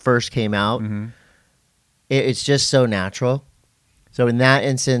when she first came out, it's just so natural. So in that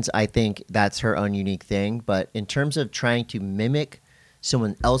instance, I think that's her own unique thing. But in terms of trying to mimic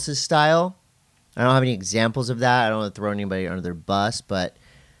someone else's style, I don't have any examples of that. I don't want to throw anybody under their bus, but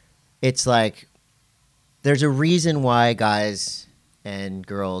it's like there's a reason why guys and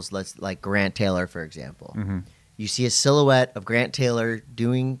girls, like Grant Taylor, for example. You see a silhouette of Grant Taylor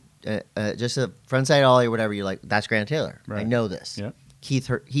doing just a frontside ollie or whatever, you're like, that's Grant Taylor. Right. I know this. Yep.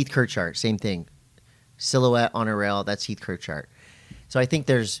 Heath Kirchart, same thing. Silhouette on a rail, that's Heath Kirchart. So I think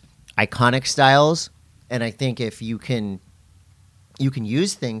there's iconic styles, and I think if you can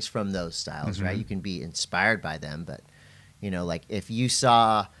use things from those styles, right? You can be inspired by them, but like if you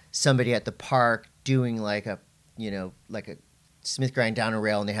saw somebody at the park doing like a Smith grind down a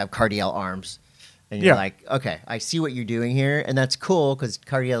rail and they have Cardiel arms, and you're like, okay, I see what you're doing here, and that's cool because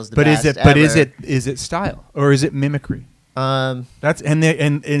Cardiel's the best. But is it style or is it mimicry? This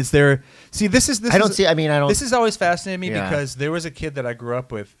has always fascinated me because there was a kid that I grew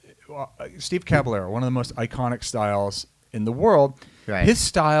up with, Steve Caballero, one of the most iconic styles in the world. Right. His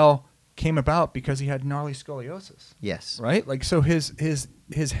style came about because he had gnarly scoliosis. Yes. Right? Like, so his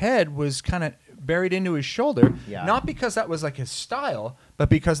head was kind of buried into his shoulder, not because that was like his style, but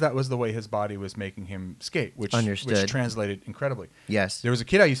because that was the way his body was making him skate, which translated incredibly. Yes. There was a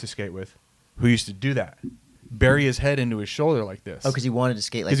kid I used to skate with who used to do that. Bury his head into his shoulder like this. Oh, because he wanted to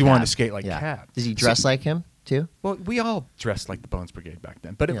skate like Cab. Because he wanted to skate like Cab. Does he dress like him, too? Well, we all dressed like the Bones Brigade back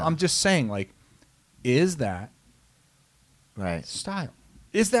then. But I'm just saying, like, is that style?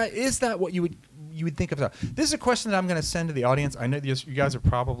 Is that what you would think of? This is a question that I'm going to send to the audience. I know you guys are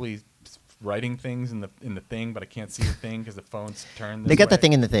probably writing things in the thing, but I can't see the thing because the phone's turned this They got way. the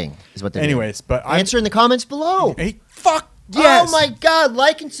thing in the thing, is what they're doing. But answer in the comments below. Hey, fuck yes! Oh, my God.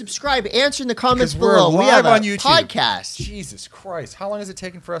 Like and subscribe. Answer in the comments We're below. We live have on a YouTube. podcast. Jesus Christ. How long has it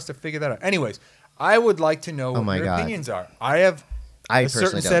taken for us to figure that out? Anyways, I would like to know what your opinions are. I have a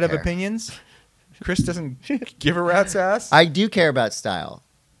certain set of opinions. Chris doesn't give a rat's ass. I do care about style.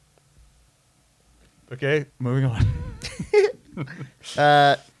 Okay, moving on.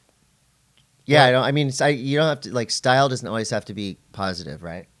 Yeah, I don't. I mean, you don't have to like. Style doesn't always have to be positive,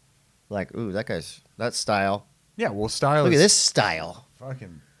 right? Like, ooh, that's style. Yeah, well, style. Look at this style.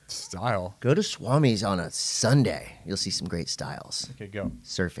 Fucking style. Go to Swami's on a Sunday. You'll see some great styles. Okay, go.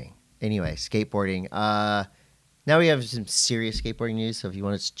 Surfing. Anyway, skateboarding. Now we have some serious skateboarding news. So if you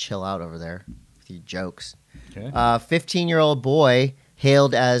want to chill out over there with your jokes. Okay. 15-year-old boy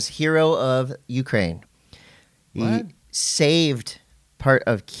hailed as hero of Ukraine. What? He saved part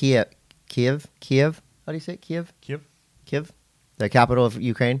of Kiev. How do you say it? Kiev, the capital of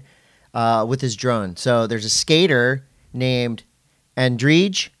Ukraine, with his drone. So there's a skater named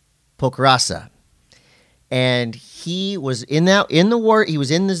Andrij Pokrasa, and he was in the war. He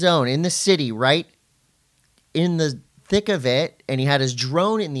was in the zone, in the city, right in the thick of it, and he had his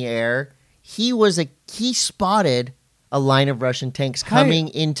drone in the air. He spotted a line of Russian tanks coming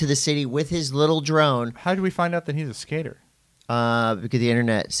into the city with his little drone. How do we find out that he's a skater? Because the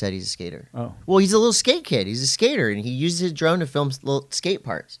internet said he's a skater. Oh. Well, he's a little skate kid. He's a skater, and he uses his drone to film little skate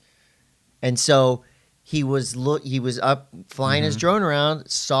parts. And so he was up flying his drone around,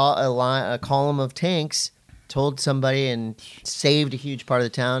 saw a column of tanks, told somebody, and saved a huge part of the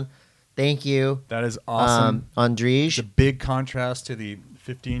town. Thank you. That is awesome. Andrej. It's a big contrast to the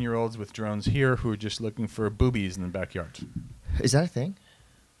 15-year-olds with drones here who are just looking for boobies in the backyard. Is that a thing?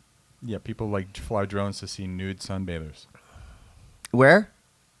 Yeah, people like fly drones to see nude sunbathers. Where?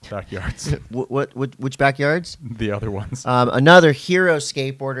 Backyards. Which backyards? The other ones. Another hero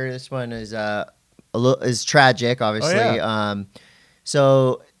skateboarder. This one is tragic, obviously. Oh, yeah.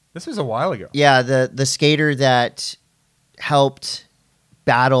 So this was a while ago. yeah, the skater that helped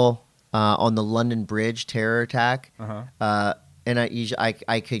battle on the London Bridge terror attack. And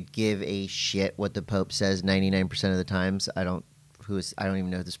I could give a shit what the Pope says 99% of the times. I don't even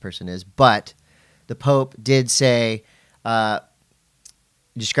know who this person is, but the Pope did say,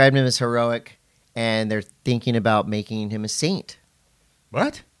 described him as heroic, and they're thinking about making him a saint.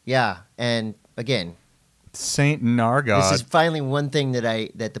 What? Yeah, and again, Saint Nargod. this is finally one thing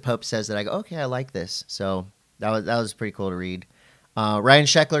that the Pope says that I go, okay, I like this. So that was pretty cool to read. Ryan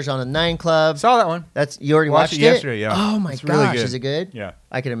Sheckler's on the 9 Club. Saw that one. You already watched it yesterday. Yeah. Oh my It's gosh, really good. is it good? Yeah.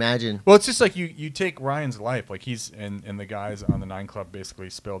 I can imagine. Well, it's just like you take Ryan's life, like he's and the guys on the 9 Club basically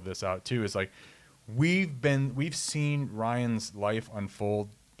spilled this out too. Is like we've seen Ryan's life unfold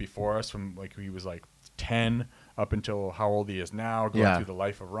before us from like he was like 10 up until how old he is now, going through the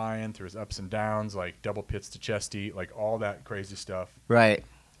life of Ryan, through his ups and downs, like double pits to chesty, like all that crazy stuff. Right.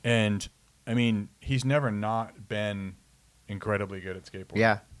 And I mean, he's never not been incredibly good at skateboarding.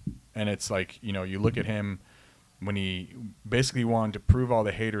 Yeah. And it's like, you look at him when he basically wanted to prove all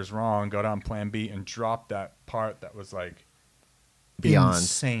the haters wrong, got on plan B and dropped that part that was like Beyond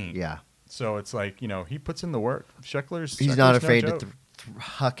insane. Yeah. So it's like, he puts in the work. He's not afraid to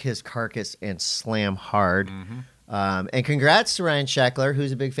huck his carcass and slam hard. And congrats to Ryan Sheckler,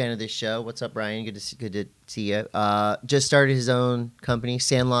 who's a big fan of this show. What's up, Ryan? Good to see you. Just started his own company,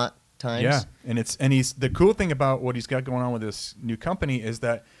 Sandlot Times. Yeah, and he's the cool thing about what he's got going on with this new company is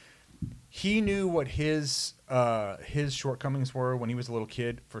that he knew what his shortcomings were when he was a little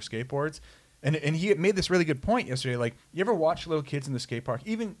kid for skateboards. And he made this really good point yesterday. Like, you ever watch little kids in the skate park?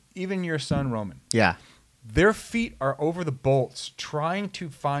 Even your son Roman. Yeah. Their feet are over the bolts, trying to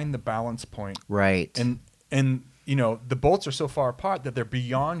find the balance point. Right. And the bolts are so far apart that they're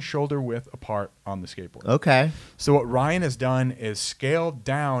beyond shoulder width apart on the skateboard. Okay. So what Ryan has done is scaled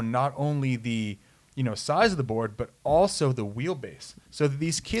down not only the size of the board, but also the wheelbase, so that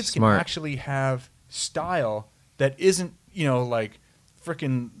these kids can actually have style that isn't like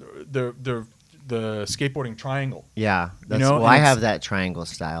freaking the skateboarding triangle. Yeah, I have that triangle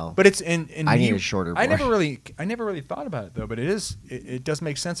style. But it's I need a shorter board. I never really thought about it though, but it does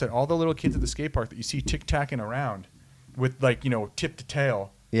make sense that all the little kids at the skate park that you see tic-tacking around with like tip to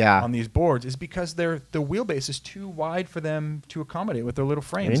tail on these boards is because the wheelbase is too wide for them to accommodate with their little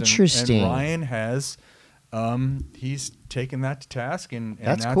frames. Interesting. And Ryan has he's taken that to task, and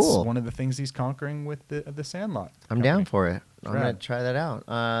that's cool. One of the things he's conquering with the Sandlot. I'm down for it. I'm gonna try that out.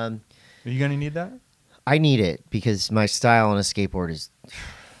 Are you gonna need that? I need it because my style on a skateboard is.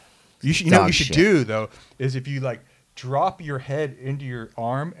 You know what you should do though is if you like drop your head into your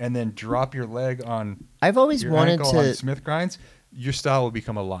arm and then drop your leg on. I've always your wanted ankle to on Smith grinds. Your style will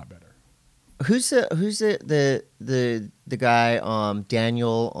become a lot better. Who's the guy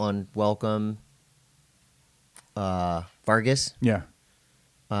Daniel on Welcome? Vargas. Yeah.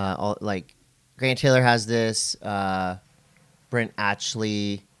 Like Grant Taylor has this. Brent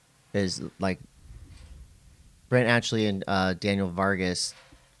Ashley is like. Brent Ashley and Daniel Vargas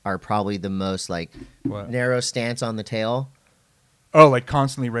are probably the most like narrow stance on the tail. Oh, like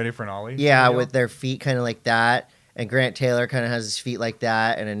constantly ready for an ollie? Yeah, with their feet kind of like that. And Grant Taylor kind of has his feet like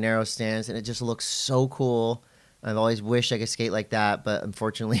that and a narrow stance, and it just looks so cool. I've always wished I could skate like that, but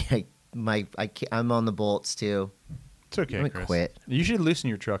unfortunately, I'm on the bolts too. It's okay, I'm gonna Chris. quit. You should loosen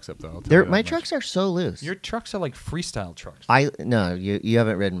your trucks up, though. My trucks are so loose. Your trucks are like freestyle trucks. No, you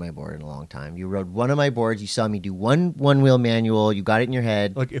haven't ridden my board in a long time. You rode one of my boards. You saw me do one wheel manual. You got it in your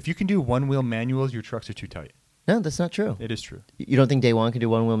head. Look, if you can do one wheel manuals, your trucks are too tight. No, that's not true. It is true. You don't think Day One can do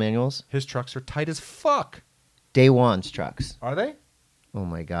one wheel manuals? His trucks are tight as fuck. Day One's trucks. Are they? Oh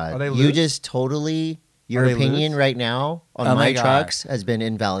my god! Are they You loose? just totally your opinion right now on my trucks has been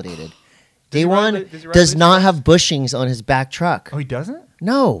invalidated. Day One does not have bushings on his back truck. Oh, he doesn't?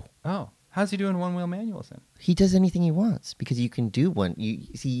 No. Oh, how's he doing one wheel manuals then? He does anything he wants because you can do one. You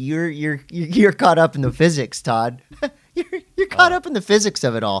see, you're caught up in the physics, Todd. you're caught up in the physics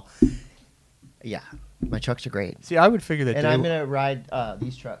of it all. Yeah. My trucks are great. See, I would figure that. And I'm gonna ride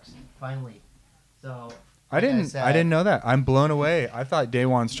these trucks finally. So I didn't know that. I'm blown away. I thought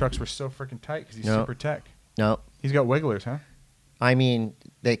Daewon's trucks were so freaking tight because he's super tech. No. He's got wigglers, huh? I mean,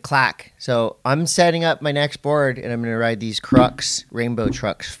 they clack. So I'm setting up my next board, and I'm going to ride these Crux Rainbow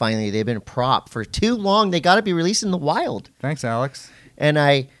trucks. Finally, they've been a prop for too long. They got to be released in the wild. Thanks, Alex. And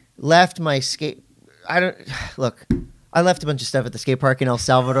I left my skate. I left a bunch of stuff at the skate park in El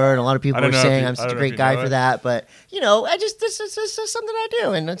Salvador, and a lot of people were saying I'm such a great guy for that. But this is something I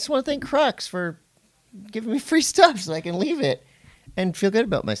do, and I just want to thank Crux for giving me free stuff so I can leave it and feel good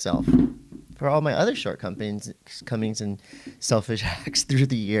about myself for all my other shortcomings and selfish acts through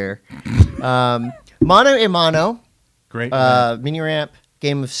the year. Mano a Mano, great mini ramp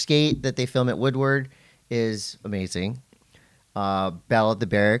game of skate that they film at Woodward is amazing. Battle at the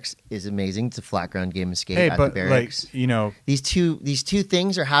Barracks is amazing. It's a flat ground game of skate at the Barracks. These two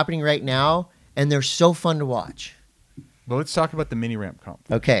things are happening right now, and they're so fun to watch. Well, let's talk about the mini ramp comp.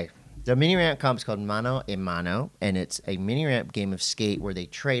 Okay. The mini ramp comp is called Mano a Mano, and it's a mini ramp game of skate where they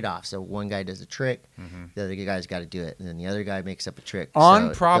trade off. So one guy does a trick, the other guy's got to do it, and then the other guy makes up a trick.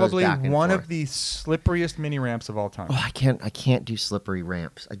 On probably one of the slipperiest mini ramps of all time. Oh, I can't do slippery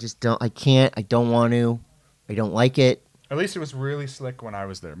ramps. I just don't. I can't. I don't want to. I don't like it. At least it was really slick when I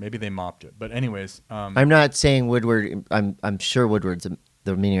was there. Maybe they mopped it, but anyways. I'm not saying Woodward. I'm sure Woodward's.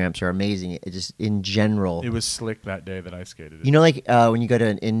 The mini ramps are amazing. It just in general. It was slick that day that I skated it. You know, like when you go to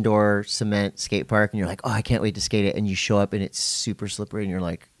an indoor cement skate park and you're like, oh, I can't wait to skate it, and you show up and it's super slippery, and you're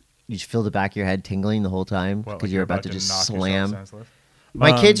like, you just feel the back of your head tingling the whole time because you're about to just slam.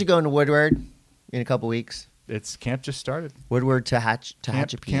 My kids are going to Woodward in a couple weeks. It's camp just started. Woodward to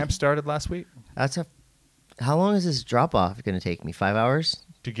Hatchapee. Camp started last week. How long is this drop off going to take me? 5 hours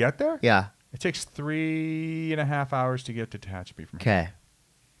to get there? Yeah. It takes 3.5 hours to get to Tehachapi from here. Okay.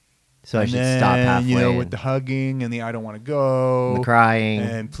 So I should stop halfway. With the hugging and the I don't want to go. The crying.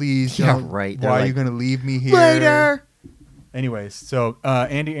 And please don't. Right. Why are you going to leave me here? Later. Anyways, so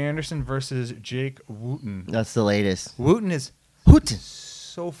Andy Anderson versus Jake Wooten. That's the latest. Wooten is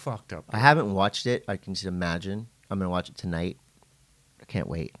so fucked up. I haven't watched it. I can just imagine. I'm going to watch it tonight. I can't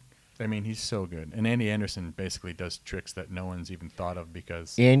wait. I mean, he's so good. And Andy Anderson basically does tricks that no one's even thought of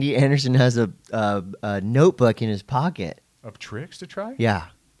because... Andy Anderson has a notebook in his pocket. Of tricks to try? Yeah.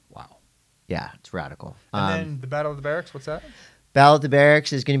 Wow. Yeah, it's radical. And then the Battle of the Barracks, what's that? Battle at the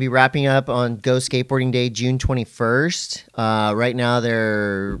Barracks is going to be wrapping up on Go Skateboarding Day, June 21st. Right now,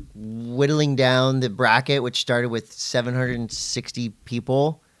 they're whittling down the bracket, which started with 760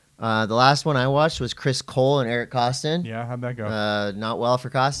 people. The last one I watched was Chris Cole and Eric Costin. Yeah, how'd that go? Not well for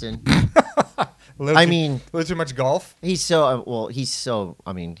Costin. a little too much golf? He's still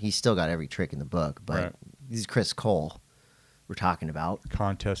got every trick in the book, but right. This is Chris Cole we're talking about.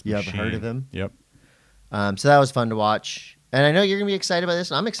 Contest You machine. haven't heard of him? Yep. So that was fun to watch. And I know you're going to be excited about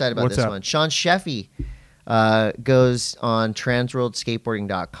this, and I'm excited about this one. Sean Sheffy goes on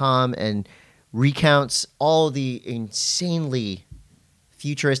transworldskateboarding.com and recounts all the insanely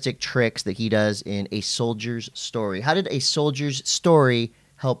futuristic tricks that he does in A Soldier's Story. How did A Soldier's Story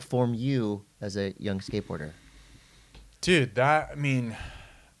help form you as a young skateboarder? Dude, that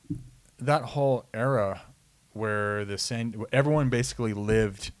whole era where everyone basically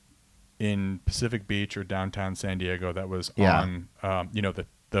lived in Pacific Beach or downtown San Diego, that was on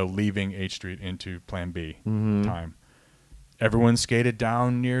the leaving H Street into Plan B time. Everyone skated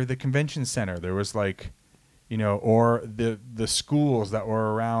down near the convention center. There was or the schools that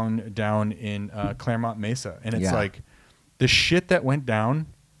were around down in Claremont Mesa. And it's like the shit that went down.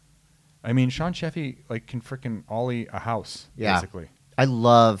 I mean, Sean Sheffy can freaking ollie a house, basically. I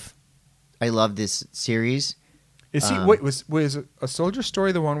love this series. Is he was A Soldier's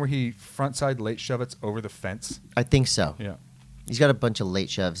Story the one where he frontside late shove-its over the fence? I think so. Yeah. He's got a bunch of late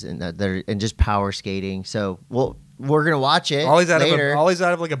shoves in that and just power skating. So we're gonna watch it. Always out later.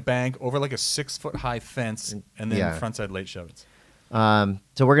 of a bank over a 6-foot high fence and then frontside late shove-its.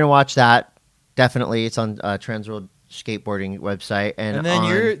 So we're gonna watch that. Definitely, it's on Transworld Skateboarding website, and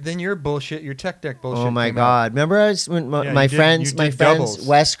then your bullshit, your tech deck bullshit. Oh my god! Remember when my friends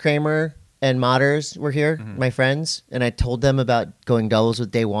Wes Kramer and Modders were here, my friends, and I told them about going doubles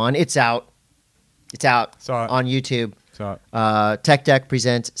with Day One. It's out. Saw it on YouTube. Saw it. Tech Deck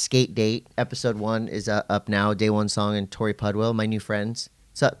presents Skate Date. Episode 1 is up now. Day One Song and Tori Pudwell, my new friends.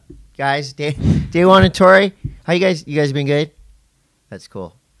 What's up, guys? Day One and Tori. How you guys? You guys been good? That's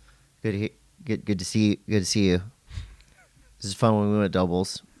cool. Good to see you. Good to see you. This is fun when we went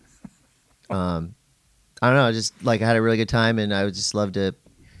doubles. I don't know. Just I had a really good time, and I would just love to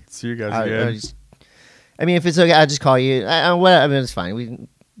see you guys again. If it's okay, I'll just call you. It's fine. We can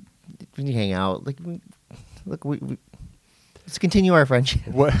hang out. look, let's continue our friendship.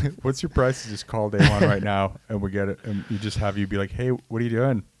 What's your price to just call day one right now, and we get it, and you just have you be like, hey, what are you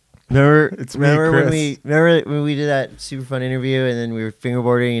doing? Remember when we did that super fun interview, and then we were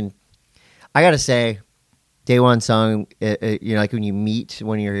fingerboarding, and I gotta say, day one song, like when you meet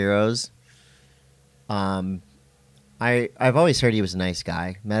one of your heroes. I've always heard he was a nice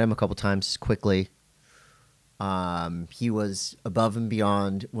guy. Met him a couple times quickly. He was above and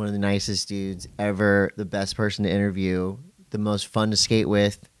beyond one of the nicest dudes ever, the best person to interview, the most fun to skate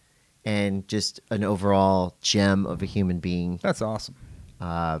with, and just an overall gem of a human being. That's awesome.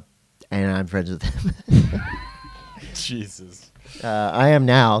 And I'm friends with him. Jesus. I am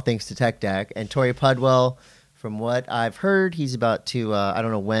now, thanks to Tech Deck. And Tori Pudwell, from what I've heard, he's about to, I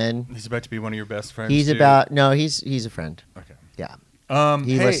don't know when. He's about to be one of your best friends, he's a friend. Okay. Yeah.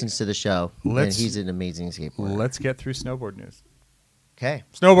 He listens to the show, and he's an amazing skateboarder. Let's get through snowboard news. Okay.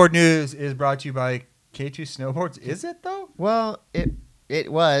 Snowboard news is brought to you by K2 Snowboards. Is it, though? Well,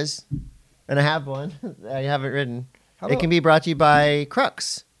 it was, and I have one. I haven't ridden. It can be brought to you by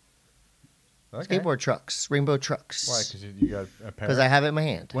Crux. Okay. Skateboard trucks, rainbow trucks. Why? Because you got a pair? Because I have it in my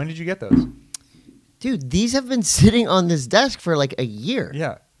hand. When did you get those? Dude, these have been sitting on this desk for like a year.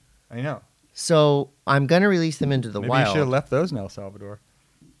 Yeah, I know. So I'm going to release them into the wild. Maybe you should have left those in El Salvador.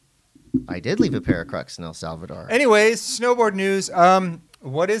 I did leave a pair of Crux in El Salvador. Anyways, snowboard news.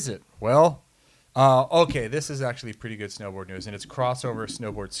 What is it? Well, okay, this is actually pretty good snowboard news, and it's crossover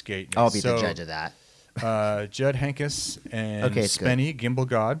snowboard skate news. I'll be the judge of that. Judd Henkes and Spenny, Gimbal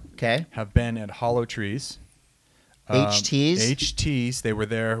God, have been at Hollow Trees. HTs. They were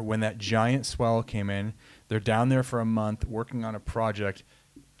there when that giant swell came in. They're down there for a month working on a project.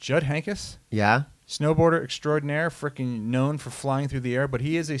 Judd Henkes, snowboarder extraordinaire, freaking known for flying through the air, but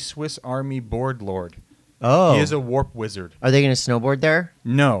he is a Swiss Army board lord. Oh. He is a warp wizard. Are they going to snowboard there?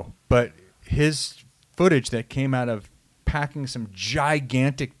 No, but his footage that came out of packing some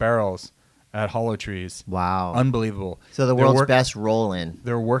gigantic barrels at Hollow Trees. Wow. Unbelievable. So the world's best roll-in.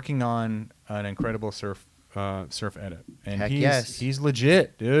 They're working on an incredible surf edit. And Heck he's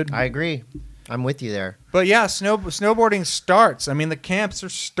legit, dude. I agree. I'm with you there. But yeah, snowboarding starts. I mean, the camps are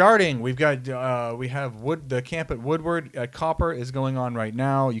starting. We have the camp at Woodward at Copper is going on right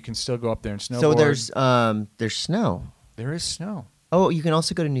now. You can still go up there and snowboard. So there's snow. There is snow. Oh, you can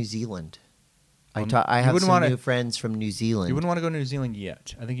also go to New Zealand. I have some new friends from New Zealand. You wouldn't want to go to New Zealand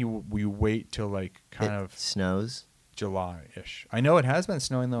yet. I think you wait till like it snows. July-ish. I know it has been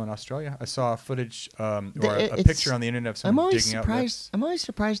snowing though in Australia. I saw footage a picture on the internet of someone digging out lifts. I'm always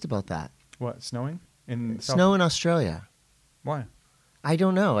surprised about that. What, snowing? Snow in Australia. Why? I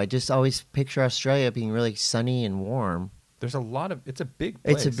don't know. I just always picture Australia being really sunny and warm. It's a big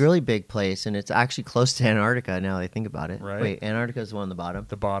place. It's a really big place, and it's actually close to Antarctica now that I think about it. Right. Wait, Antarctica is the one on the bottom?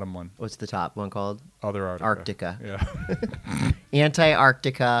 The bottom one. What's the top one called? Other Arctica. Yeah.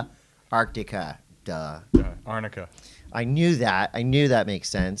 Antarctica. Duh. Arctica. I knew that. I knew that makes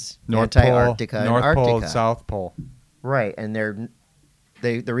sense. North Antarctica Pole, and North Arctica. Pole, South Pole. Right, and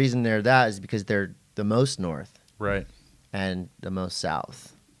the reason they're that is because they're the most north. Right. And the most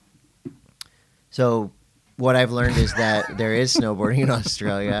south. So what I've learned is that there is snowboarding in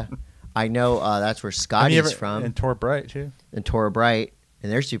Australia. I know that's where Scotty's from. And Tor Bright, too. And Tor Bright,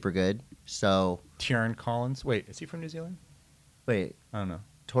 and they're super good. So Tiernan Collins. Wait, is he from New Zealand? Wait. I don't know.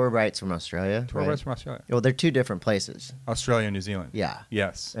 Tor Bright's from Australia. Tor Bright's from Australia. Well, they're two different places. Australia and New Zealand. Yeah.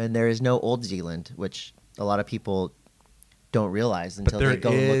 Yes. And there is no Old Zealand, which a lot of people don't realize until they go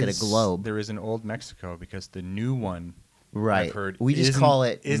and look at a globe. There is an Old Mexico because the new one, right? I've heard, we just call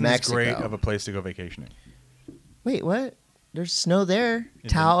it isn't Mexico. as great of a place to go vacationing. Wait, what? There's snow there.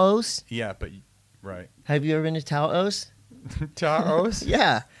 Taos. Yeah, but right. Have you ever been to Taos? Taos?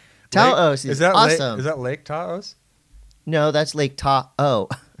 Yeah. Taos is awesome. Is that Lake Taos? No, that's Lake Tahoe.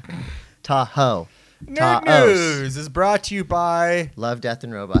 Tahoe. Nerd News is brought to you by Love, Death,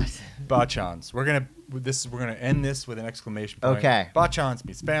 and Robots. Bachans. We're gonna end this with an exclamation point. Okay. Bachans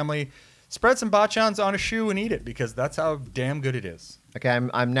meets family. Spread some Bachans on a shoe and eat it because that's how damn good it is. Okay,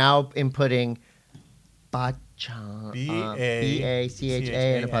 I'm now inputting Bachan.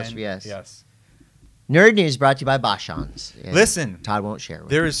 B-A-C-H-A and apostrophe S. Yes. Nerd News brought to you by Bachans. Listen, Todd won't share.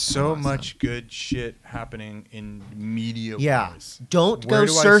 There is so much good shit happening in media. Yeah. Don't go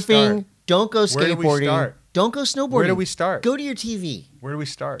surfing. Don't go skateboarding. Where do we start? Don't go snowboarding. Where do we start? Go to your TV. Where do we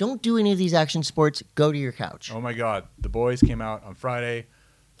start? Don't do any of these action sports. Go to your couch. Oh my God. The Boys came out on Friday.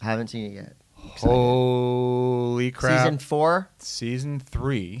 I haven't seen it yet. Holy crap. Season 4? Season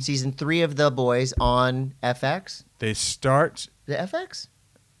 3. Season 3 of The Boys on FX? They start... The FX?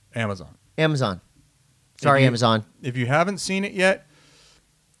 Amazon. Amazon. Sorry, Amazon. If you haven't seen it yet,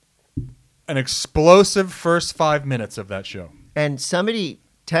 an explosive first 5 minutes of that show. And somebody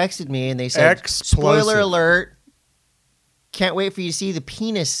texted me and they said, Explosive. spoiler alert, can't wait for you to see the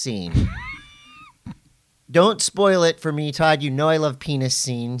penis scene. Don't spoil it for me, Todd. You know I love penis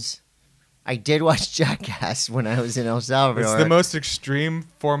scenes. I did watch Jackass when I was in El Salvador. It's the most extreme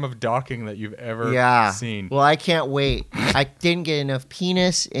form of docking that you've ever seen. Well, I can't wait. I didn't get enough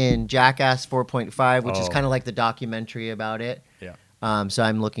penis in Jackass 4.5, which is kind of like the documentary about it. Yeah. So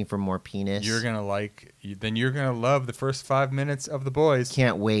I'm looking for more penis. You're gonna love the first 5 minutes of The Boys.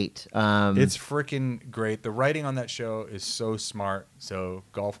 Can't wait. It's freaking great. The writing on that show is so smart. So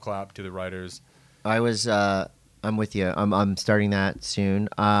golf clap to the writers. I'm with you. I'm starting that soon.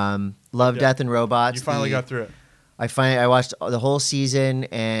 Love, Death, and Robots. You finally got through it. I watched the whole season,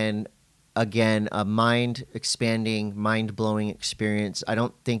 and again, a mind-expanding, mind-blowing experience. I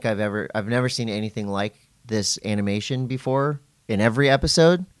don't think I've never seen anything like this animation before in every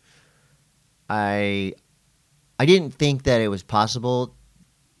episode. I didn't think that it was possible.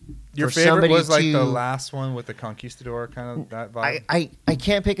 Your favorite was like the last one with the conquistador, kind of that vibe? I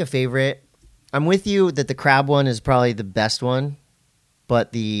can't pick a favorite. I'm with you that the crab one is probably the best one,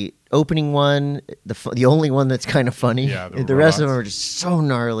 but the opening one, the only one that's kind of funny. Yeah, the rest of them are just so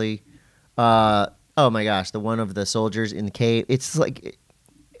gnarly. Oh my gosh, the one of the soldiers in the cave. It's like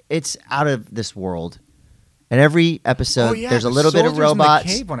it's out of this world. And every episode, there's a little bit of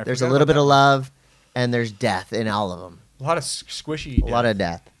robots, there's a little bit of love, and there's death in all of them. A lot of squishy. A lot of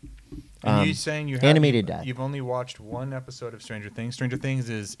death. And you saying you've only watched one episode of Stranger Things. Stranger Things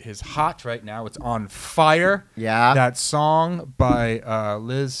is hot right now. It's on fire. Yeah. That song by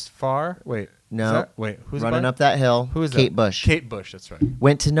Liz Farr. Wait. No. Who's Running Up That Hill? Who is Kate that? Bush. Kate Bush, that's right.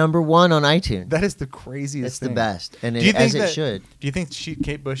 Went to number 1 on iTunes. That is the craziest It's thing. the best. And as it should. Do you think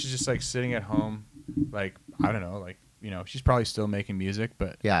Kate Bush is just like sitting at home, like, I don't know, like, she's probably still making music,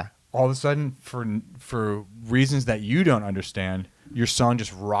 but yeah, all of a sudden, for reasons that you don't understand, your song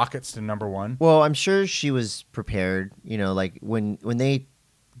just rockets to number 1? Well, I'm sure she was prepared. Like when they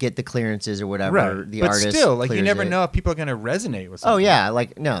get the clearances or whatever, right. the but artist still, like, you clears never it. know if people are going to resonate with something. Oh yeah,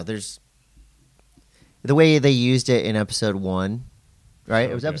 like no, there's the way they used it in episode 1, right?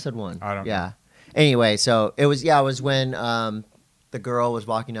 So it was good. episode 1. I don't know. Yeah. Anyway, so it was when the girl was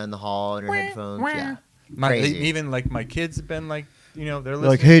walking down the hall in her headphones. Yeah. Even like my kids have been like, they're listening.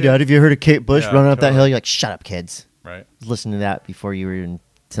 Like, hey, Dad, have you heard of Kate Bush running up that totally. hill? You're like, shut up, kids. Right. Listen to that before you were in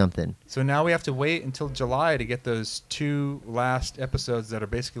something. So now we have to wait until July to get those 2 last episodes that are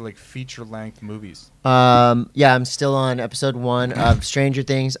basically like feature-length movies. Yeah, I'm still on episode 1 of Stranger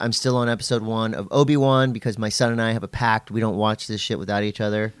Things. I'm still on episode 1 of Obi-Wan because my son and I have a pact. We don't watch this shit without each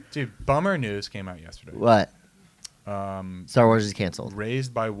other. Dude, bummer news came out yesterday. What? Star Wars is canceled.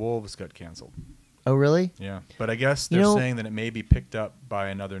 Raised by Wolves got canceled. Oh, really? Yeah, but I guess they're saying that it may be picked up by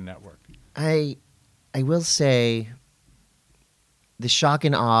another network. I will say the shock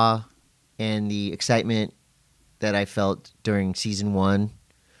and awe and the excitement that I felt during season 1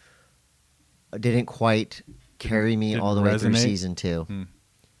 didn't quite carry me all the way through season 2.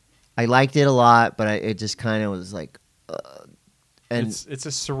 I liked it a lot, but it just kind of was like, and it's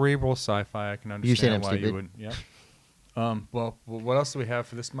a cerebral sci-fi. I can understand you're saying I'm why stupid? you would. Yeah. Well, what else do we have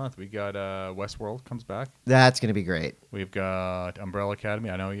for this month? We got Westworld comes back. That's gonna be great. We've got Umbrella Academy.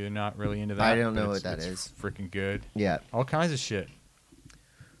 I know you're not really into that. I don't know what that is. Freaking good. Yeah. All kinds of shit.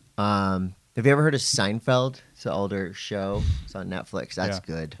 Have you ever heard of Seinfeld? It's an older show. It's on Netflix. That's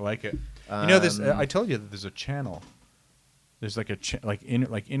good. I like it. This. I told you that there's a channel. There's like a like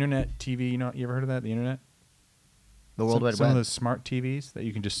internet TV. You ever heard of that? The internet. The World Wide Web. Some of those smart TVs that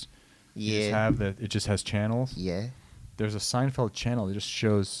you can just have that. It just has channels. Yeah. There's a Seinfeld channel that just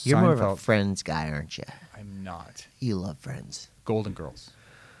shows You're Seinfeld. more of a Friends guy, aren't you? I'm not. You love Friends. Golden Girls.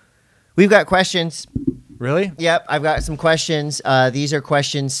 We've got questions. Really? Yep, I've got some questions. These are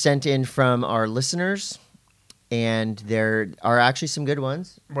questions sent in from our listeners, and there are actually some good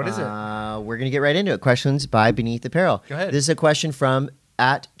ones. What is it? We're going to get right into it. Questions by Beneath Apparel. Go ahead. This is a question from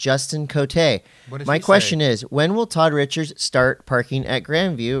 @Justin Coté. My question is, when will Todd Richards start parking at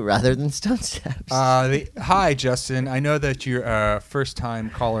Grandview rather than Stone Steps? Hi, Justin. I know that you're a first-time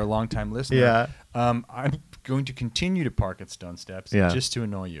caller, long-time listener. Yeah. I'm going to continue to park at Stone Steps just to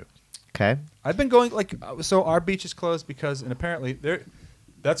annoy you. Okay. I've been going, so our beach is closed because, and apparently,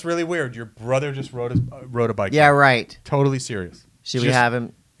 that's really weird. Your brother just rode a bike. Yeah, right. Totally serious. Should we have him?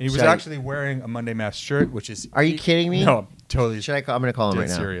 And he was actually wearing a Monday Mass shirt, which is... Are you kidding me? No, I'm totally... I'm going to call him right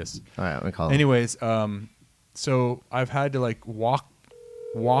now. serious. All right, I'm going to call him. Anyways, so I've had to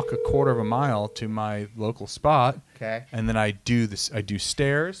walk a quarter of a mile to my local spot. Okay. And then I do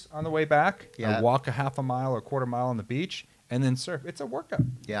stairs on the way back. Yeah. I walk a half a mile or a quarter mile on the beach and then surf. It's a workout.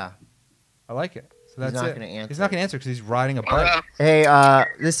 Yeah. I like it. So that's not it. gonna answer. He's not going to answer because he's riding a bike. Hey,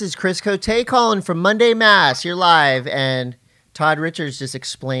 this is Chris Coté calling from Monday Mass. You're live, and Todd Richards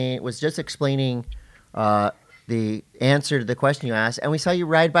was just explaining the answer to the question you asked, and we saw you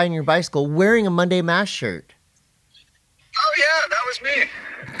ride by on your bicycle wearing a Monday Mass shirt. Oh, yeah, that was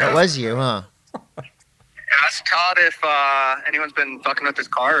me. That was you, huh? Ask Todd if anyone's been fucking with his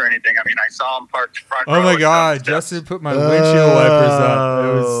car or anything. I mean, I saw him parked front row. Oh my and God! stuff. Justin put my windshield wipers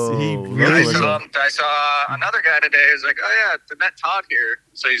up. He really was. I saw another guy today who's like, "Oh yeah, I met Todd here."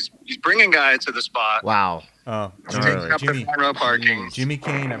 So he's bringing guys to the spot. Wow. Oh, Taking up the front row parking. Jimmy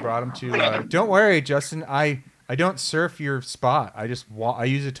Kane. I brought him to. Don't worry, Justin. I don't surf your spot. I just I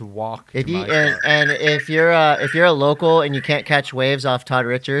use it to walk. If you and if you're a local and you can't catch waves off Todd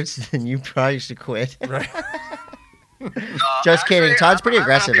Richards, then you probably should quit. Right. Just kidding. Todd's pretty I'm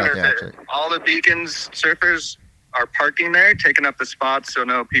aggressive happy out there, with actually. it. All the Beacons surfers are parking there, taking up the spots so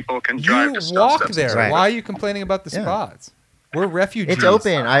no people can drive You to walk stuff. there. Right. Why are you complaining about the Yeah. spots? We're refugees. It's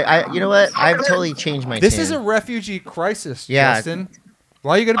open. I you know what? I've totally changed my This tune. is a refugee crisis, Yeah. Justin.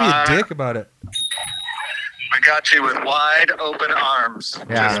 Why are you gonna be a dick about it? We got you with wide open arms.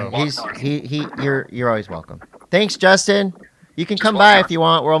 Yeah, Just walk on. you're always welcome. Thanks, Justin. You can come by if you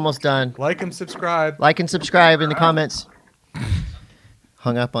want. We're almost done. Like and subscribe. Like and subscribe in the comments.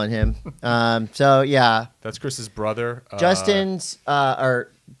 Hung up on him. So yeah, That's Chris's brother. Justin's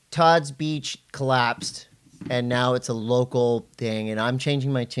or Todd's beach collapsed, and now it's a local thing. And I'm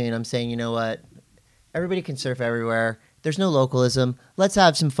changing my tune. I'm saying, you know what? Everybody can surf everywhere. There's no localism. Let's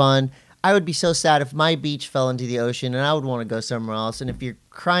have some fun. I would be so sad if my beach fell into the ocean, and I would want to go somewhere else. And if you're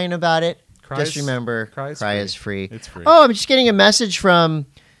crying about it, just remember, cry is free. It's free. Oh, I'm just getting a message from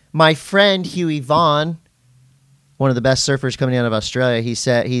my friend Huey Vaughn, one of the best surfers coming out of Australia. He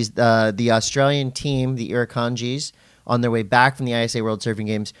said he's the Australian team, the Irukandjis, on their way back from the ISA World Surfing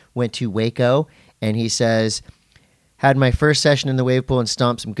Games, went to Waco, and he says, had my first session in the wave pool and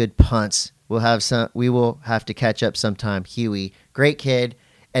stomped some good punts. We will have to catch up sometime. Huey, great kid,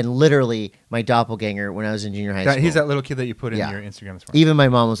 and literally my doppelganger when I was in junior high school. He's that little kid that you put in Yeah. your Instagram this morning. Even my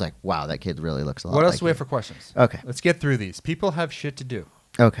mom was like, "Wow, that kid really looks a lot." What else like do we have you." for questions? Okay. Let's get through these. People have shit to do.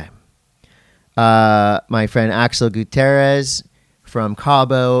 Okay. My friend Axel Gutierrez from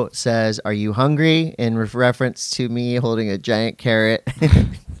Cabo says, "Are you hungry?" In reference to me holding a giant carrot.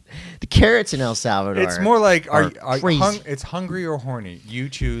 The carrots in El Salvador. It's more like crazy. it's hungry or horny. You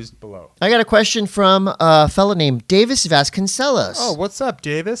choose below. I got a question from a fella named Davis Vasconcelos. Oh, what's up,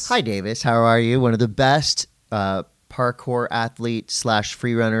 Davis? Hi, Davis. How are you? One of the best parkour athlete /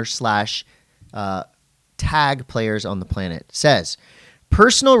 free runner / tag players on the planet. Says,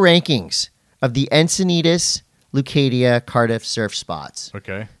 personal rankings of the Encinitas, Leucadia, Cardiff surf spots.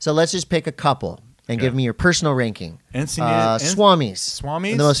 Okay. So let's just pick a couple and Okay. give me your personal ranking. Encinitas. Swamis.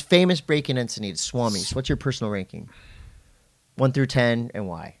 Swamis? The most famous break in Encinitas. Swamis. What's your personal ranking? 1 through 10 and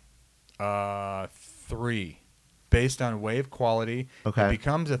why? 3, based on wave quality. Okay. It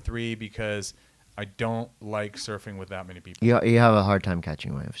becomes a 3 because I don't like surfing with that many people. You have a hard time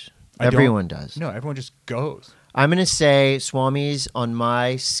catching waves. I don't- Everyone does. No, everyone just goes. I'm going to say Swamis on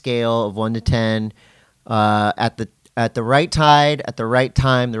my scale of 1 to 10 at the right tide, at the right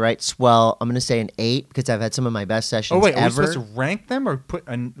time, the right swell. I'm going to say an 8 because I've had some of my best sessions Oh wait, are we ever. supposed to rank them or put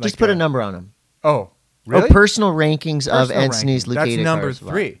Just put a number on them. Oh, really? Oh, personal rankings of Personal Encinitas, ranking. That's Leucadia, number Cardiff.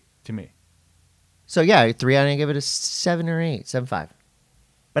 3 to me. So yeah, 3. I'm going to give it a 7 or 8, 7.5.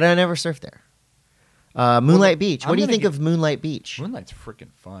 But I never surfed there. Moonlight Beach. What I'm do you gonna think give- of Moonlight Beach? Moonlight's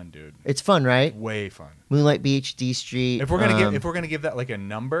freaking fun, dude. It's fun, right? Way fun. Moonlight Beach, D Street. If we're gonna give that like a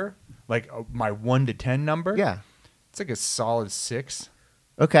number, like my 1 to 10 number, yeah. it's like a solid 6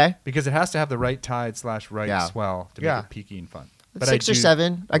 Okay. because it has to have the right tide / right Yeah. swell to Yeah. make it peaky and fun. 6 or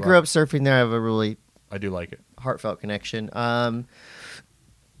 7. I grew up surfing there. I have a really I do like it. heartfelt connection.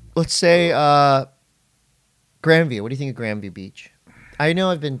 Let's say Grandview. What do you think of Grandview Beach? I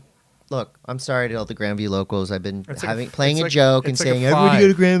know Look, I'm sorry to all the Grandview locals. I've been It's like playing it's a like- joke and it's like a saying everybody 5. go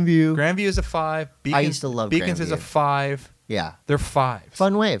to Grandview. Grandview is a 5. Beacons, used to love Beacons is a Grandview. 5. Yeah, They're 5s.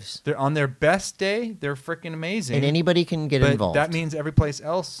 fun waves, They're on their best day. They're freaking amazing. and anybody can get but involved. that means every place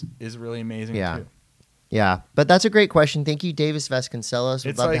else is really amazing Yeah. too. Yeah, but that's a great question. Thank you, Davis Vasconcelos. We'd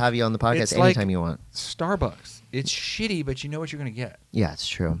It's love to like- have you on the podcast it's like- anytime you want. Starbucks. It's shitty, but you know what you're gonna get. Yeah, it's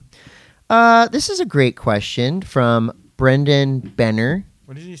true. This is a great question from Brendan Benner.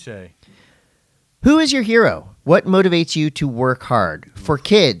 What did you say? Who is your hero? What motivates you to work hard? For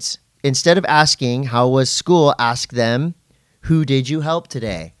kids, instead of asking, how was school, ask them, who did you help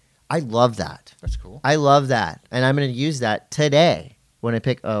today? I love that. That's cool. I love that. And I'm going to use that today when I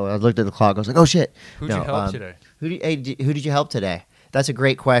pick. Oh, I looked at the clock. I was like, oh, shit. Who'd you help today? Who did you help today? That's a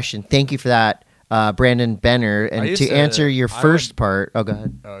great question. Thank you for that, Brandon Benner. And to answer your first part, go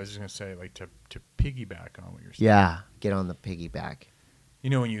ahead. I was just gonna say, like, to piggyback on what you're saying. Yeah, get on the piggyback. You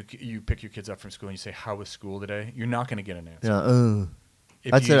know, when you pick your kids up from school and you say, "How was school today?" You're not gonna get an answer.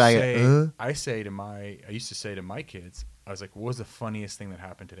 If That's you what say, I used to say to my kids, I was like, "What was the funniest thing that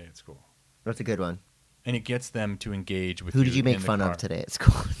happened today at school?" That's a good one. And it gets them to engage with. Who did you make fun of today at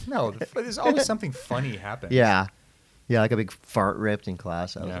school? No, there's always something funny happening. Yeah, like a big fart ripped in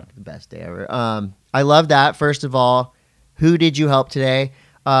class. That was like the best day ever. I love that. First of all, who did you help today?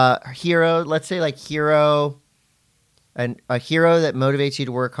 Hero. Let's say like hero, and a hero that motivates you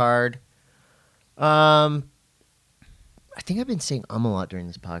to work hard. I think I've been saying a lot during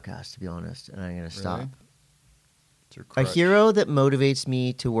this podcast, to be honest, and I'm gonna stop. A hero that motivates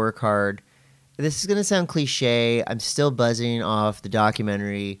me to work hard. This is gonna sound cliche. I'm still buzzing off the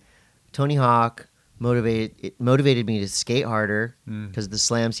documentary. Tony Hawk motivated me to skate harder because the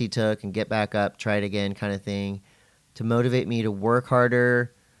slams he took and get back up, try it again, kind of thing. To motivate me to work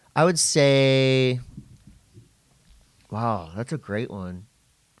harder, I would say, wow, that's a great one.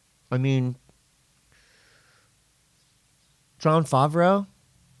 I mean, Jon Favreau.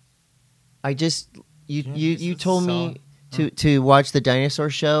 You told me to watch the dinosaur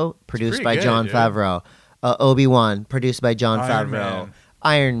show produced by Jon Favreau. Obi-Wan produced by Jon Favreau.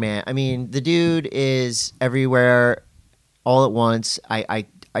 Iron Man. I mean, the dude is everywhere all at once. I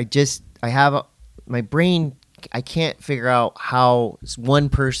have my brain. I can't figure out how one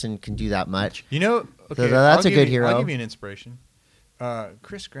person can do that much. You know, okay, so that's a good hero. I'll give you an inspiration.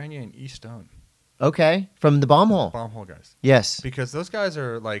 Chris Grenier and E. Stone. Okay, from the Bomb Hole. Bomb Hole guys. Yes. Because those guys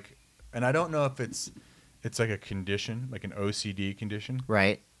are like, and I don't know if it's like a condition, like an OCD condition.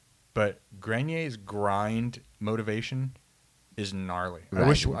 Right. But Grenier's grind motivation is gnarly. Right,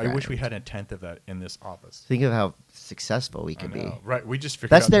 I wish we had a tenth of that in this office. Think of how successful we could be. Right. We just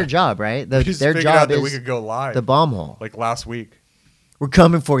figured that's out their job, right? Their job is we could go live. The Bomb Hole. Like last week. We're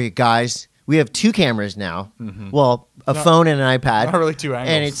coming for you guys. We have 2 cameras now. Mm-hmm. Well, a phone and an iPad. Not really 2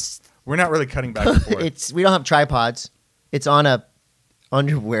 angles. And we're not really cutting back and forth. We don't have tripods. It's on a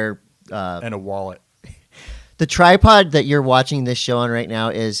underwear and a wallet. The tripod that you're watching this show on right now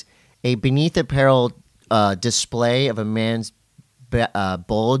is a beneath apparel display of a man's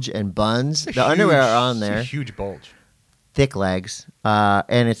bulge and buns. The underwear are on there. It's a huge bulge. Thick legs.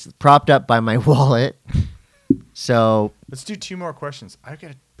 And it's propped up by my wallet. So let's do 2 more questions. I've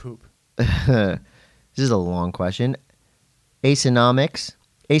got to poop. This is a long question.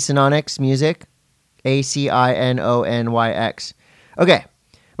 Acinonyx music. ACINONYX. Okay.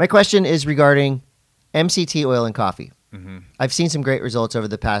 My question is regarding MCT oil and coffee. Mm-hmm. I've seen some great results over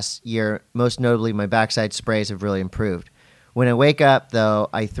the past year. Most notably, my backside sprays have really improved. When I wake up, though,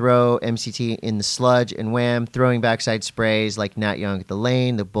 I throw MCT in the sludge and wham, throwing backside sprays like Nat Young at the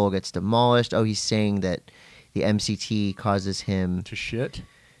lane. The bull gets demolished. Oh, he's saying that the MCT causes him to shit.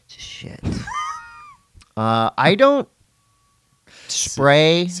 I don't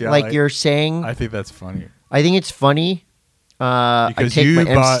spray like you're saying. I think that's funny. I think it's funny. Because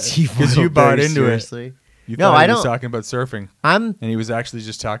you bought into seriously. It. You thought he was talking about surfing. And he was actually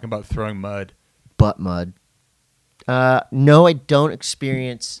just talking about throwing mud. Butt mud. No, I don't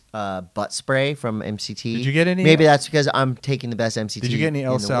experience butt spray from MCT. Did you get any? Maybe that's because I'm taking the best MCT. Did you get any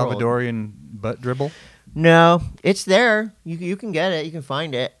El Salvadorian butt dribble? No, it's there. You can get it. You can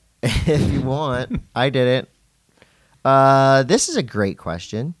find it if you want. I didn't. This is a great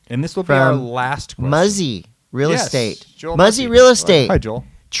question. And this will be our last question. Muzzy Real Estate. Joel Muzzy Real Estate. Hi, Joel.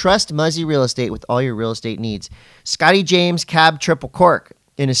 Trust Muzzy Real Estate with all your real estate needs. Scotty James Cab Triple Cork.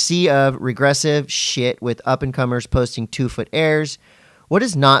 In a sea of regressive shit with up-and-comers posting 2-foot airs, what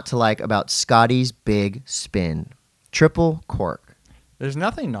is not to like about Scotty's big spin? Triple Cork. There's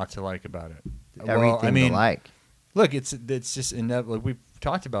nothing not to like about it. Everything to like. Look, it's just inevitable. We've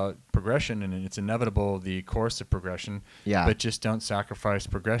talked about progression, and it's inevitable, the course of progression. Yeah. But just don't sacrifice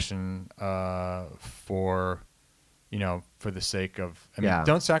progression for the sake of.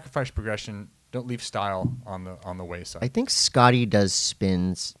 Don't sacrifice progression. Don't leave style on the wayside. I think Scotty does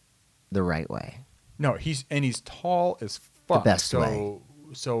spins the right way. No, he's tall as fuck. The best way.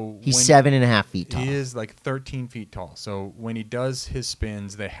 So he's 7.5 feet tall. He is like 13 feet tall. So when he does his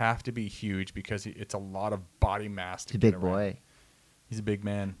spins, they have to be huge because it's a lot of body mass to He's a get big around. boy. He's a big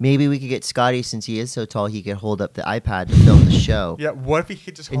man. Maybe we could get Scotty, since he is so tall, he could hold up the iPad to film the show. Yeah, what if he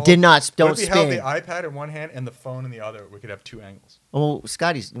could just don't what if he spin. held the iPad in one hand and the phone in the other? We could have 2 angles. Oh,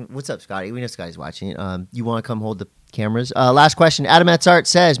 what's up, Scotty? We know Scotty's watching. You want to come hold the cameras? Last question. Adam Art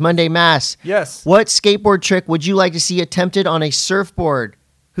says, Monday Mass. Yes. What skateboard trick would you like to see attempted on a surfboard?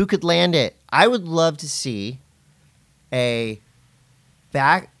 Who could land it? I would love to see a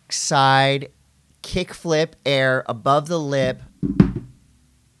backside kickflip air above the lip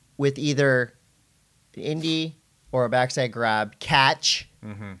with either an indie or a backside grab, catch,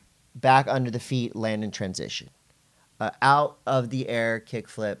 back under the feet, land in transition. Out of the air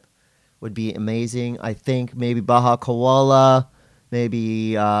kickflip would be amazing. I think maybe Baja Koala,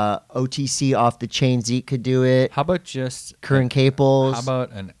 maybe OTC off the chain Zeke could do it. How about just Current Caples. How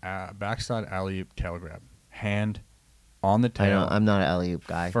about an backside alley-oop tail grab? Hand on the tail. I'm not an alley-oop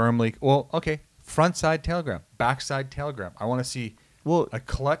guy. Firmly. Well, okay. Front side tail grab. Backside tail grab. I want to see a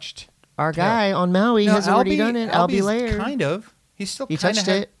clutched Our tail. guy on Maui has already done it. Albie Laird. Kind of. He still He touched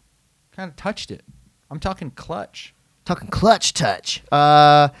it. Kind of touched it. I'm talking clutch. Talking clutch touch.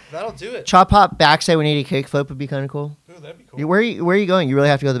 That'll do it. Chop hop backside 180 kickflip would be kind of cool. Ooh, that'd be cool. Where are you going? You really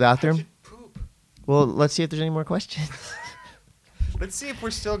have to go to the I bathroom? should poop. Well, let's see if there's any more questions. Let's see if we're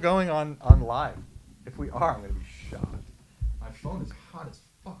still going on live. If we are, I'm gonna be shocked. My phone is hot as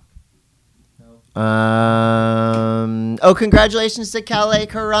fuck. Congratulations to Calais,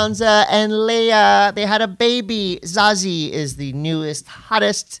 Carranza, and Leia. They had a baby. Zazie is the newest,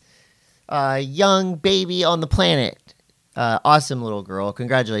 hottest young baby on the planet. Awesome little girl.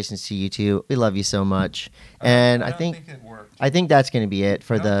 Congratulations to you two. We love you so much. And I think it worked. I think that's going to be it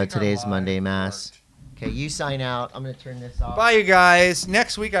for I don't the think our today's live Monday Mass. worked. Okay, you sign out. I'm going to turn this off. Bye, you guys.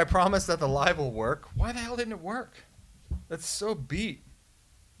 Next week, I promise that the live will work. Why the hell didn't it work? That's so beat.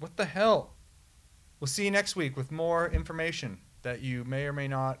 What the hell? We'll see you next week with more information that you may or may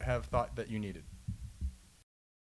not have thought that you needed.